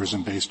have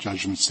terrorism-based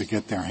judgments to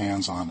get their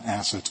hands on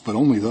assets, but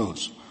only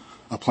those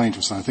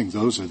plaintiffs. And I think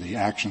those are the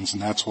actions,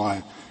 and that's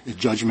why a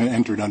judgment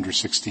entered under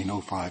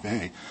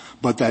 1605A.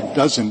 But that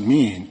doesn't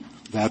mean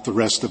that the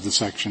rest of the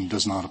section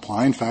does not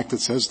apply. In fact, it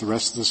says the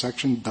rest of the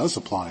section does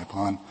apply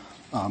upon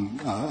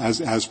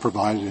as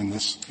provided in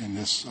this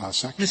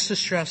section. Mr.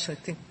 Strauss, I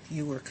think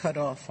you were cut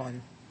off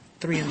on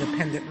 3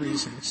 independent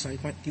reasons.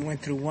 You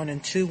went through 1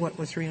 and 2. What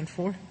were 3 and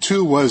 4?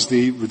 2 was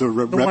the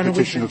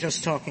repetition of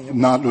just talking about.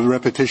 Not the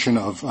repetition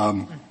of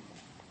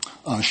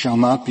shall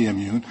not be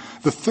immune.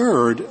 The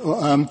third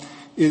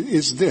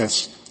is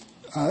this.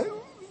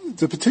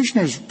 The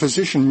petitioner's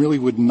position really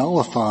would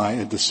nullify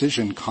a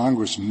decision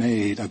Congress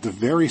made at the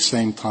very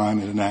same time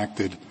it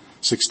enacted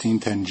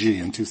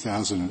 1610G in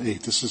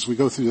 2008. We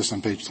go through this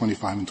on page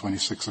 25 and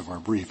 26 of our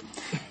brief.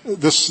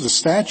 The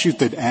statute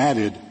that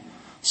added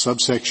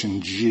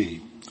subsection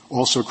G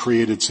also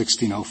created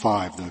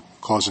 1605, the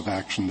cause of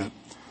action that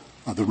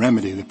the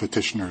remedy that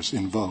petitioners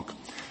invoke.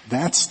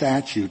 That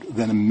statute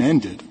then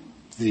amended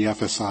the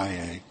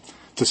FSIA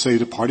to say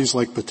that parties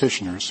like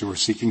petitioners who are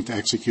seeking to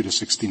execute a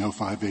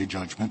 1605A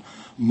judgment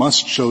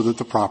must show that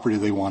the property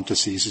they want to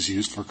seize is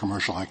used for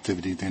commercial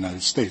activity in the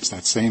United States.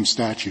 That same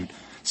statute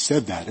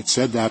said that. It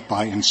said that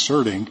by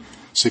inserting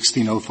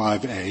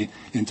 1605A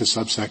into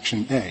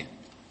subsection A,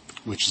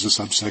 which is a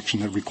subsection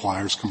that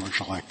requires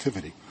commercial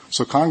activity.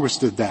 So Congress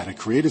did that. It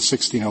created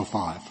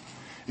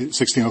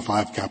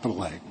 1605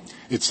 capital A.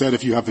 It said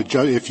if you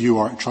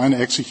are trying to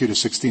execute a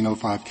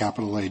 1605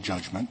 capital A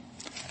judgment,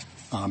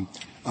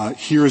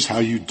 here's how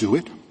you do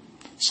it.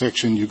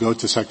 You go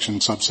to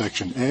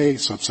subsection A.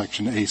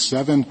 Subsection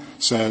A7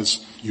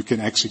 says you can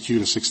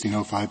execute a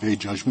 1605A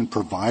judgment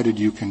provided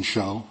you can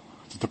show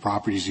that the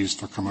property is used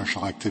for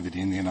commercial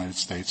activity in the United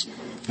States.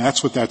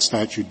 That's what that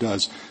statute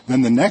does.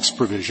 Then the next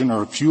provision,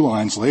 or a few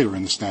lines later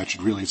in the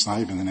statute, really it's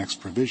not even the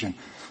next provision,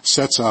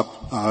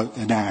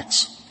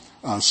 enacts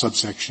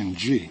subsection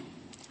G.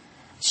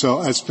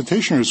 So as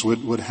petitioners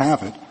would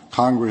have it,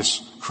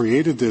 Congress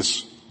created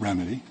this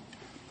remedy,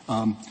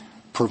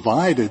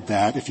 provided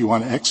that if you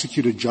want to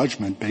execute a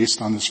judgment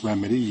based on this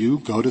remedy, you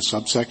go to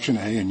subsection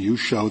A and you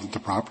show that the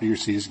property you're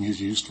seizing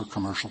is used for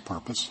commercial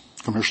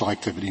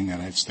activity in the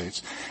United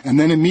States. And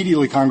then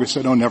immediately Congress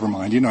said, oh, never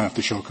mind, you don't have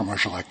to show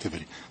commercial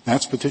activity.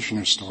 That's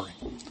petitioner's story.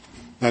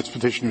 That's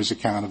petitioner's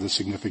account of the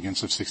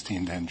significance of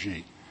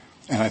 1610G.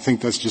 And I think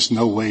that's just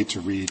no way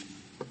to read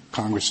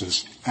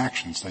Congress's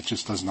actions. That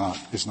just is not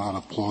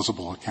a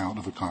plausible account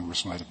of what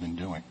Congress might have been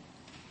doing.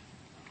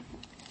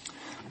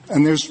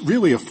 And there's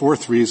really a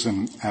fourth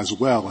reason as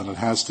well, and it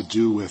has to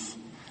do with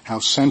how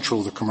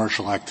central the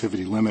commercial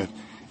activity limit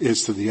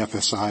is to the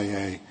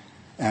FSIA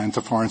and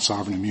to foreign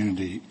sovereign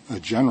immunity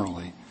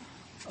generally.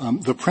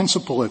 The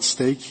principle at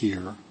stake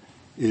here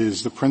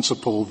is the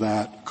principle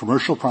that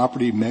commercial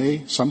property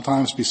may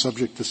sometimes be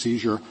subject to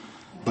seizure,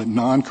 but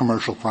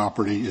non-commercial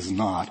property is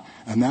not.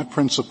 And that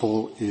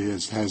principle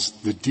has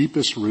the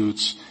deepest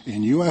roots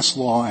in U.S.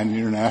 law and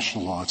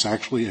international law. It's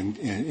actually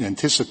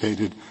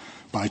anticipated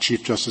by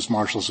Chief Justice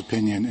Marshall's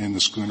opinion in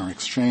the Schooner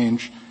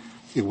Exchange.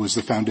 It was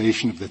the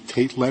foundation of the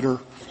Tate Letter,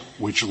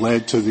 which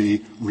led to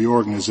the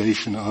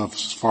reorganization of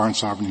foreign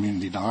sovereign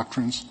immunity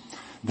doctrines.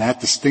 That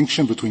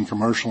distinction between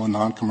commercial and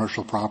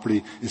non-commercial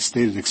property is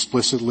stated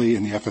explicitly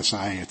in the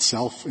FSIA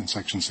itself in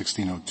Section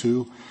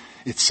 1602.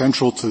 It's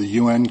central to the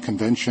UN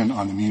Convention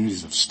on the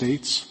Immunities of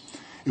States.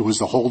 It was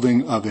the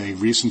holding of a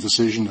recent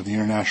decision of the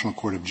International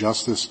Court of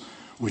Justice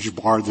which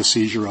barred the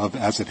seizure of,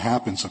 as it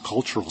happens, a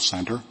cultural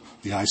center.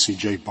 The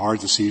ICJ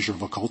barred the seizure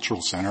of a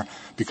cultural center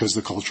because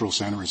the cultural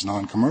center is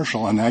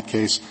non-commercial, and that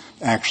case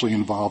actually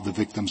involved the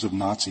victims of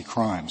Nazi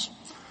crimes.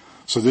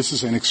 So this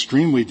is an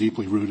extremely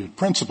deeply rooted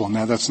principle.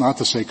 Now, that's not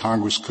to say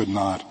Congress could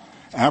not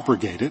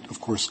abrogate it.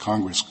 Of course,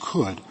 Congress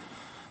could.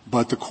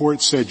 But the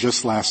Court said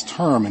just last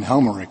term in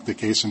Helmerich, the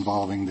case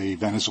involving the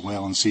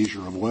Venezuelan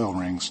seizure of oil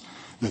rings,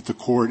 that the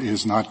Court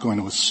is not going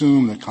to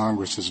assume that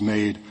Congress has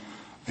made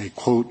a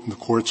quote, in the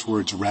Court's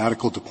words,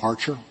 radical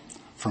departure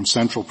from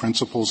central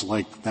principles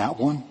like that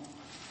one,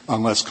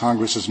 unless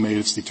Congress has made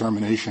its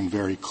determination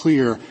very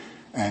clear.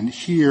 And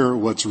here,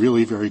 what's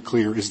really very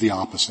clear is the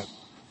opposite,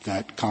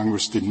 that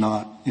Congress did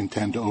not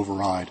intend to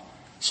override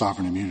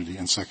sovereign immunity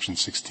in Section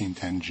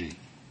 1610G.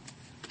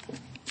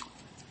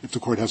 If the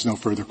Court has no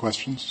further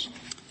questions.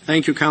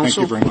 Thank you,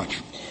 counsel. Thank you very much.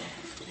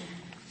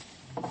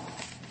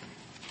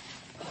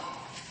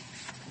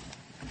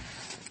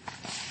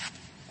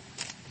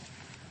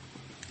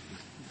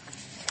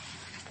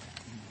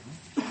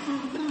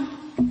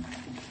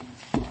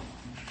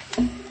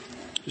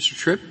 Mr.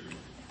 Tripp.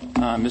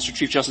 Mr.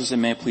 Chief Justice,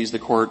 and may it please the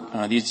Court,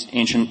 these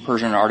ancient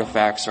Persian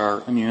artifacts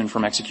are immune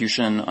from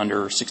execution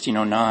under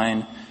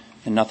 1609,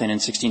 and nothing in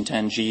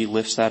 1610G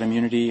lifts that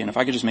immunity. And if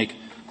I could just make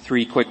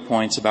 3 quick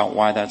points about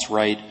why that's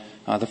right.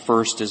 The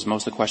first, as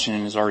most of the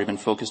questioning has already been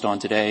focused on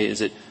today,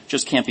 is it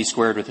just can't be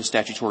squared with the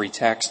statutory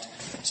text.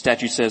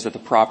 Statute says that the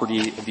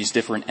property of these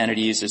different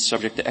entities is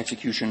subject to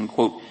execution,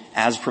 quote,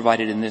 as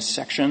provided in this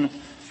section.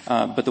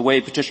 But the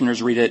way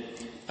petitioners read it,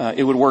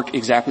 it would work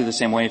exactly the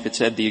same way if it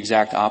said the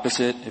exact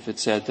opposite, if it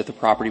said that the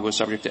property was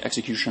subject to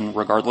execution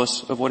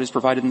regardless of what is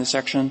provided in this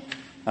section,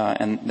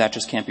 and that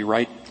just can't be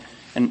right.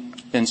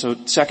 And so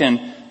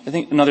second, I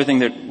think another thing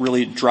that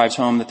really drives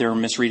home that they're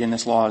misreading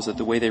this law is that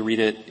the way they read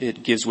it,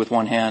 it gives with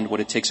one hand what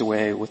it takes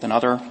away with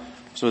another.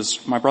 So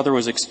as my brother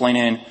was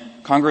explaining,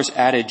 Congress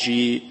added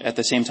G at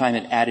the same time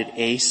it added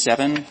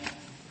A7.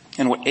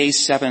 And what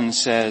A7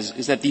 says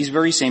is that these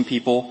very same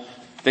people,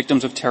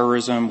 victims of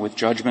terrorism with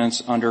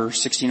judgments under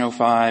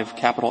 1605,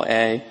 capital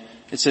A,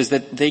 it says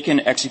that they can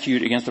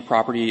execute against the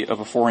property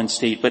of a foreign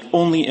state, but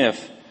only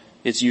if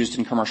it's used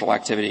in commercial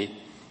activity.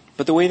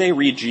 But the way they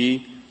read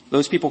G,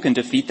 those people can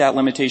defeat that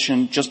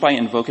limitation just by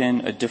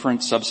invoking a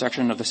different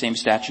subsection of the same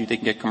statute. They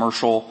can get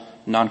commercial,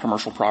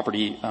 non-commercial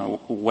property,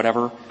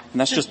 whatever. And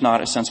that's just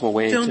not a sensible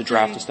way to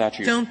draft a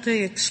statute. Don't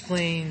they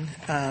explain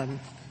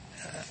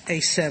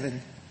A7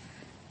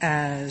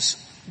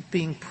 as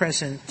being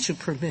present to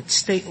permit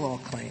state law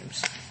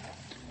claims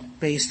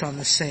based on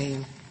the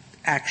same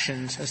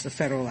actions as the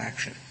federal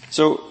action?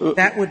 So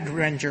that would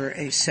render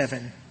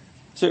A7.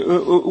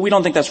 So we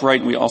don't think that's right,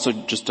 and we also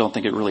just don't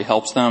think it really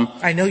helps them.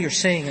 I know you're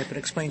saying it, but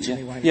explain to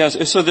me why.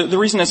 Yes, so the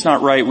reason it's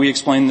not right, we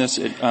explain this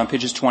at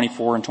pages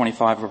 24 and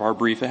 25 of our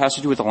brief. It has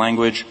to do with the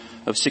language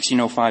of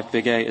 1605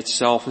 big A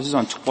itself. This is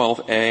on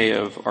 12A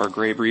of our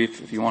gray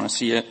brief, if you want to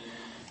see it.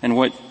 And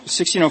what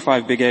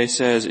 1605 big A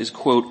says is,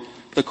 quote,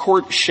 the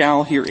court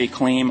shall hear a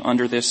claim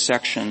under this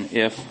section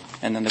if,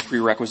 and then the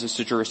prerequisites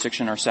to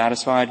jurisdiction are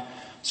satisfied.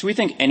 So we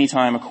think any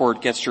time a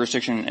court gets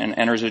jurisdiction and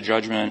enters a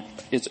judgment,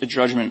 it's a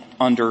judgment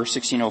under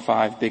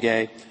 1605 big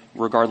A,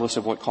 regardless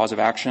of what cause of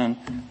action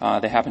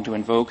they happen to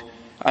invoke.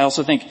 I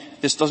also think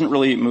this doesn't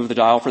really move the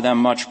dial for them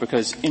much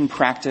because in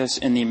practice,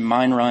 in the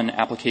mine run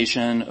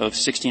application of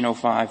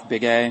 1605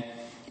 big A,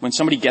 when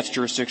somebody gets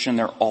jurisdiction,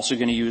 they're also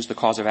going to use the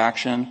cause of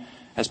action.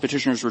 As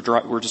petitioners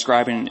were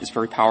describing, it's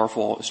very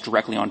powerful. It's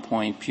directly on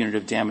point,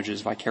 punitive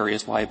damages,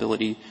 vicarious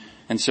liability.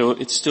 And so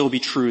it'd still be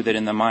true that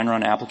in the mine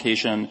run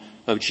application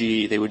of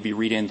G, they would be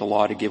reading the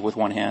law to give with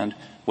one hand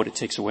what it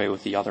takes away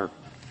with the other.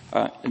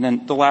 And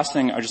then the last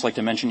thing I'd just like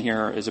to mention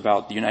here is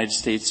about the United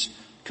States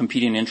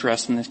competing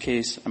interest in this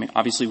case. I mean,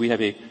 obviously we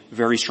have a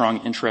very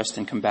strong interest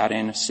in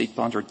combating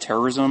state-sponsored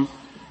terrorism,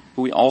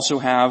 but we also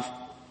have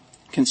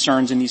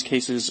concerns in these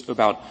cases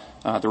about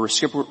the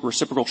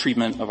reciprocal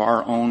treatment of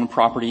our own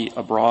property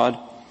abroad.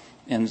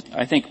 And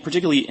I think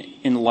particularly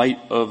in light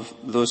of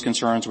those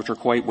concerns, which are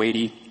quite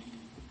weighty,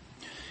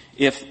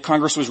 if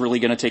Congress was really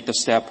going to take the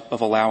step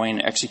of allowing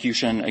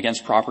execution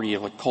against property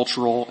of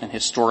cultural and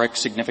historic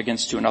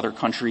significance to another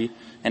country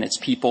and its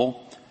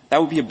people, that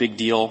would be a big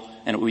deal,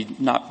 and it would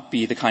not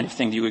be the kind of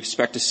thing that you would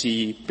expect to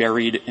see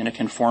buried in a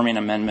conforming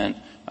amendment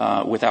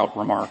without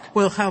remark.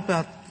 Well, how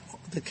about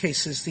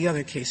the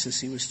other cases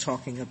he was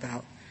talking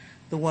about,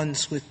 the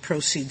ones with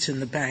proceeds in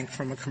the bank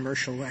from a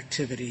commercial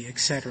activity, et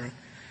cetera?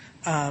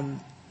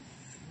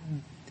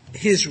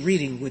 His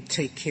reading would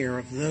take care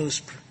of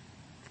those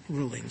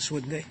rulings,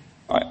 wouldn't they?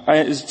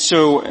 I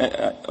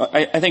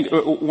think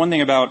one thing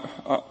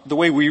about the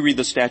way we read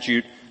the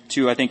statute,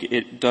 too, I think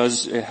it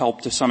does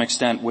help to some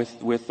extent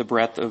with the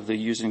breadth of the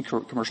use in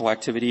commercial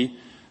activity,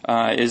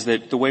 is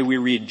that the way we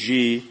read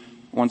G,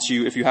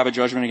 if you have a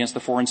judgment against the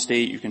foreign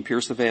state, you can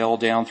pierce the veil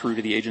down through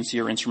to the agency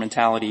or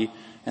instrumentality,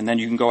 and then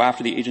you can go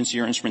after the agency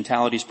or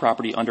instrumentality's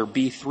property under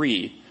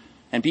B3.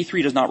 And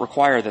B3 does not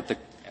require that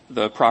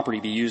the property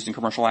be used in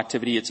commercial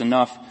activity. It's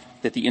enough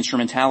that the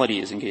instrumentality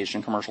is engaged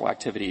in commercial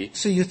activity.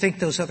 So you think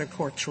those other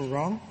courts were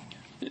wrong?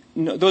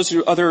 No,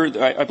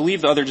 I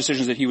believe the other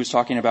decisions that he was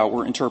talking about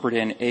were interpreted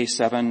in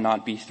A7,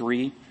 not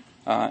B3.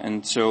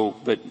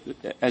 But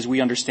as we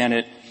understand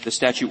it, the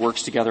statute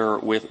works together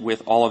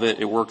with all of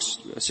it. It works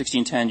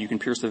 1610, you can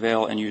pierce the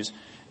veil and use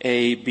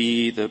A,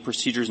 B, the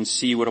procedures in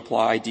C would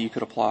apply, D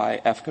could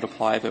apply, F could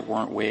apply if it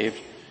weren't waived.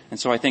 And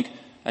so I think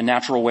a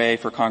natural way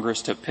for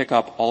Congress to pick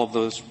up all of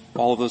those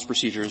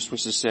procedures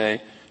was to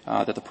say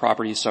that the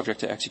property is subject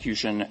to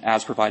execution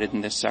as provided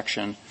in this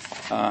section.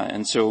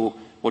 And so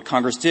what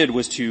Congress did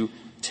was to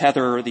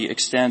tether the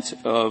extent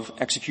of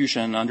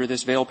execution under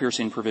this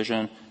veil-piercing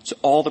provision to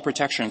all the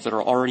protections that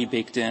are already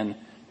baked in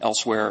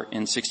elsewhere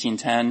in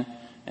 1610,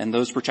 and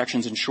those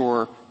protections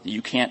ensure that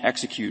you can't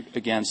execute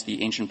against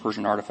the ancient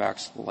Persian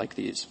artifacts like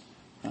these.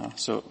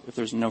 So if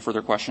there's no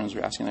further questions,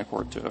 we're asking the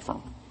Court to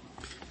affirm.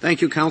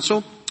 Thank you,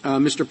 counsel.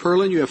 Mr.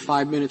 Perlin, you have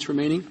 5 minutes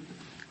remaining.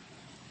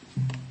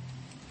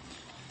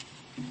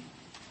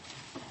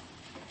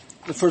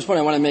 The first point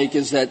I want to make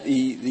is that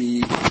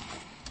the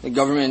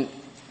government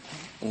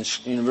and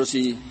the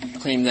university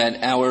claim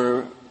that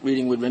our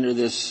reading would render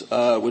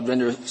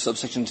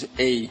subsections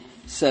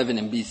A7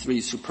 and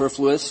B3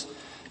 superfluous.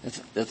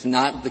 That's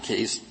not the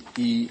case.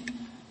 The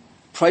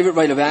private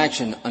right of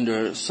action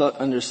under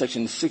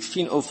section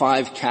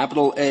 1605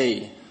 capital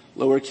A,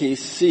 lowercase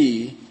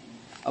c,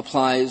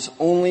 applies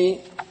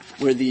only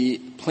where the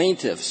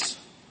plaintiffs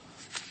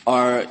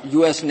are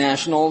U.S.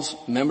 nationals,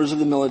 members of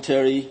the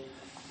military,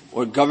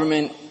 or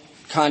government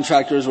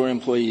contractors or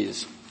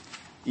employees.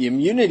 The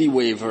immunity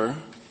waiver,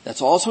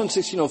 that's also in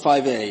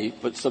 1605A,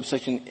 but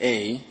subsection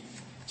A,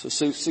 so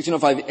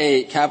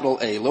 1605A, capital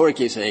A,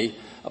 lowercase a,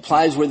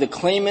 applies where the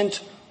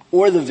claimant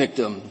or the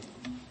victim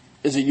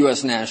is a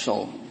U.S.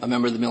 national, a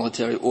member of the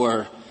military,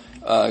 or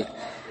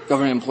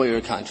government employee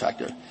or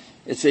contractor.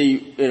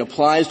 It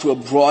applies to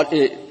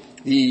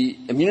the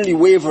immunity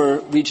waiver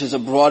reaches a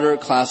broader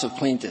class of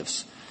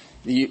plaintiffs.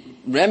 The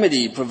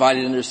remedy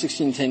provided under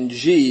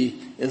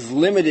 1610G is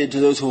limited to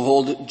those who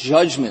hold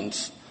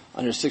judgments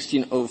under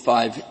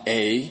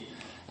 1605A,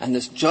 and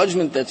this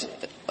judgment that's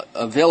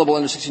available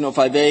under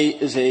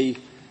 1605A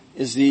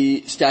is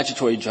the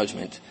statutory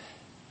judgment.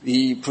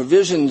 The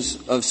provisions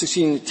of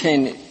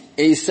 1610A7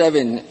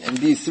 and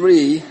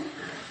B3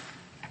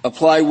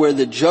 apply where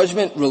the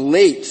judgment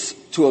relates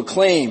to a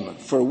claim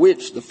for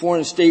which the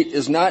foreign state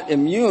is not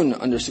immune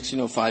under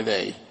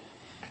 1605A,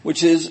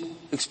 which is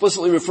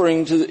explicitly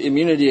referring to the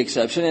immunity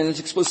exception, and it's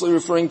explicitly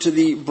referring to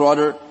the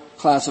broader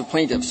class of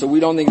plaintiffs. So we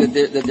don't think that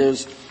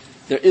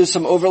there is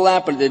some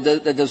overlap, but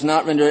that does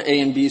not render A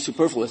and B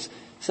superfluous.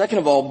 Second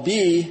of all,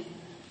 B,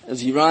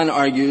 as Iran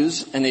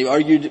argues, and they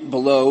argued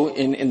below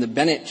in the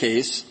Bennett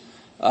case,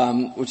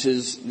 which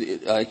is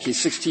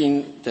case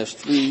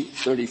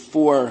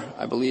 16-334,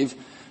 I believe,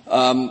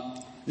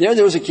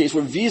 there was a case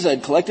where Visa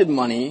had collected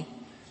money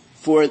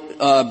for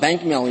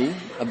Bank Melli,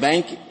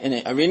 an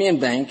Iranian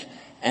bank,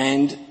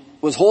 and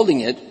was holding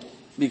it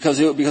because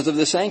of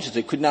the sanctions.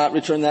 It could not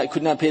return that,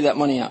 could not pay that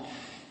money out.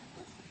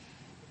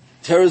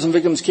 Terrorism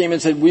victims came and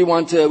said, we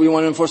want to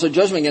enforce a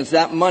judgment against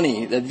that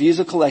money that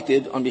Visa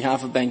collected on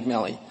behalf of Bank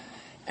Melli.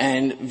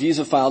 And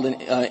Visa filed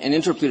an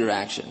interpleader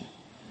action.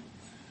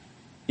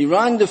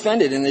 Iran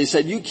defended, and they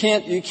said, you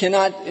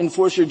cannot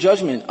enforce your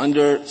judgment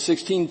under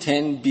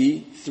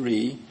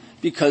 1610B3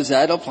 because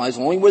that applies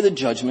only where the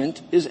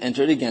judgment is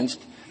entered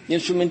against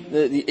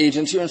the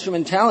agency or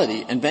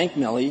instrumentality. And Bank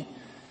Melli,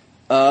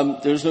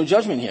 there's no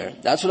judgment here.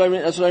 That's what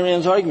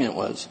Iran's argument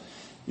was.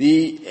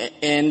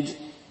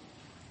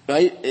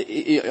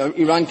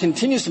 Iran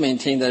continues to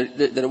maintain that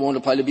it won't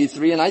apply to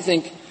B3, and I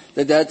think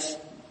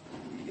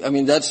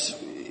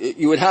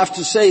you would have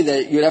to say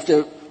that you would have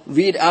to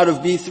read out of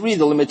B3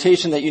 the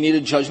limitation that you need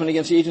a judgment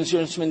against the agency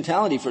or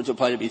instrumentality for it to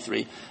apply to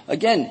B3.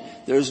 Again,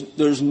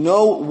 there's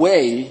no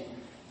way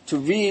to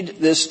read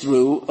this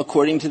through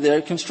according to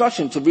their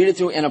construction, to read it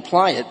through and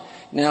apply it.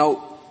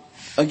 Now,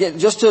 again,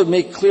 just to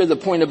make clear the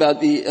point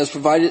about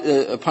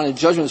upon a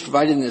judgment as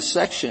provided in this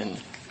section,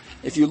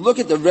 if you look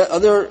at the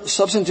other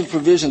substantive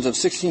provisions of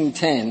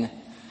 1610,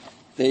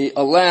 they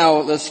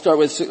allow, let's look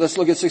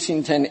at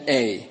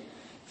 1610A.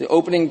 The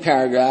opening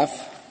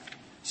paragraph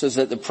says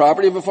that the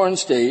property of a foreign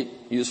state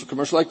used for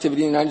commercial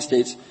activity in the United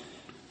States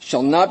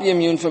shall not be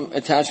immune from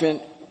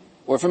attachment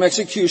or from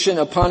execution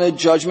upon a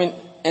judgment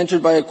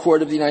entered by a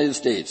court of the United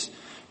States.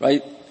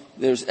 Right?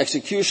 There's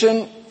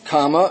execution,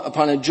 comma,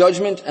 upon a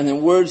judgment, and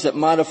then words that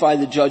modify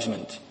the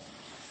judgment.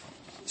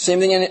 Same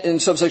thing in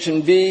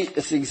subsection B,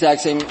 it's the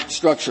exact same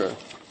structure.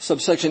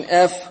 Subsection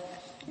F,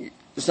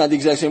 it's not the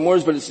exact same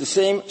words, but it's the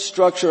same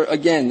structure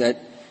again, that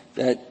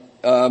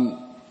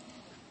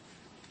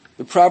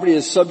the property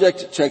is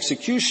subject to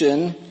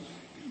execution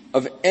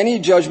of any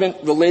judgment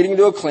relating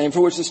to a claim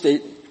for which the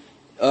state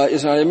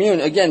is not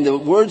immune. Again, the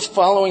words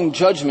following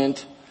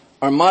judgment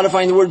are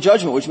modifying the word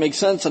judgment, which makes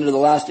sense under the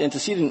last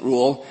antecedent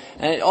rule,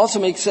 and it also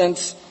makes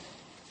sense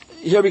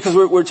here because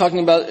we're talking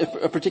about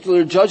a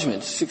particular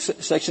judgment.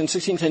 Section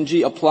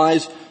 1610G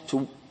applies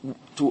to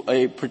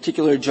a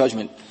particular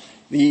judgment.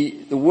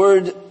 The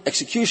word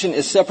execution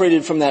is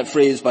separated from that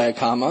phrase by a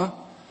comma.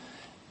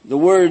 The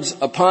words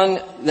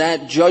upon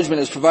that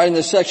judgment as provided in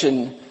this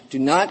section do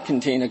not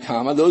contain a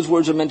comma. Those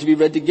words are meant to be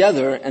read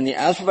together, and the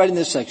as provided in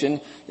this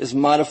section is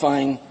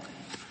modifying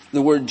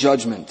the word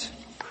judgment.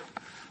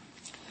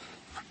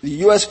 The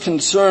U.S.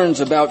 concerns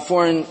about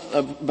foreign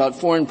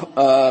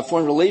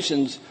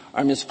relations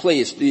are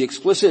misplaced. The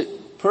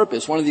explicit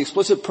purpose, one of the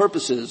explicit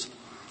purposes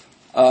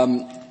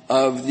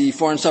of the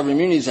Foreign Sovereign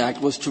Immunities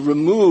Act was to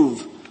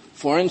remove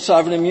foreign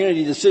sovereign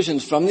immunity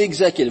decisions from the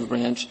executive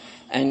branch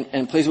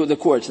and placed it with the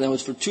courts. And that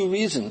was for two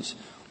reasons.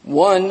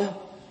 One,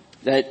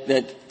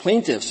 that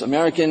plaintiffs,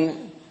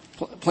 American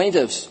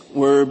plaintiffs,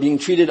 were being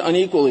treated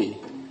unequally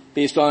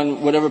based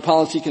on whatever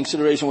policy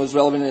consideration was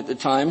relevant at the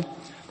time.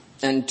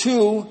 And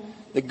two,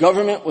 the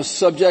government was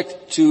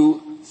subject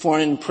to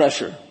foreign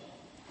pressure.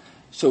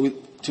 So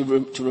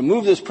to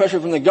remove this pressure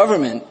from the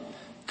government,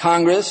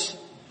 Congress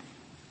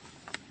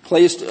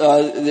placed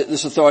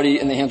this authority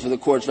in the hands of the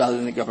courts rather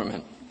than the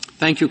government.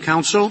 Thank you,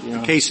 counsel.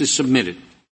 The case is submitted.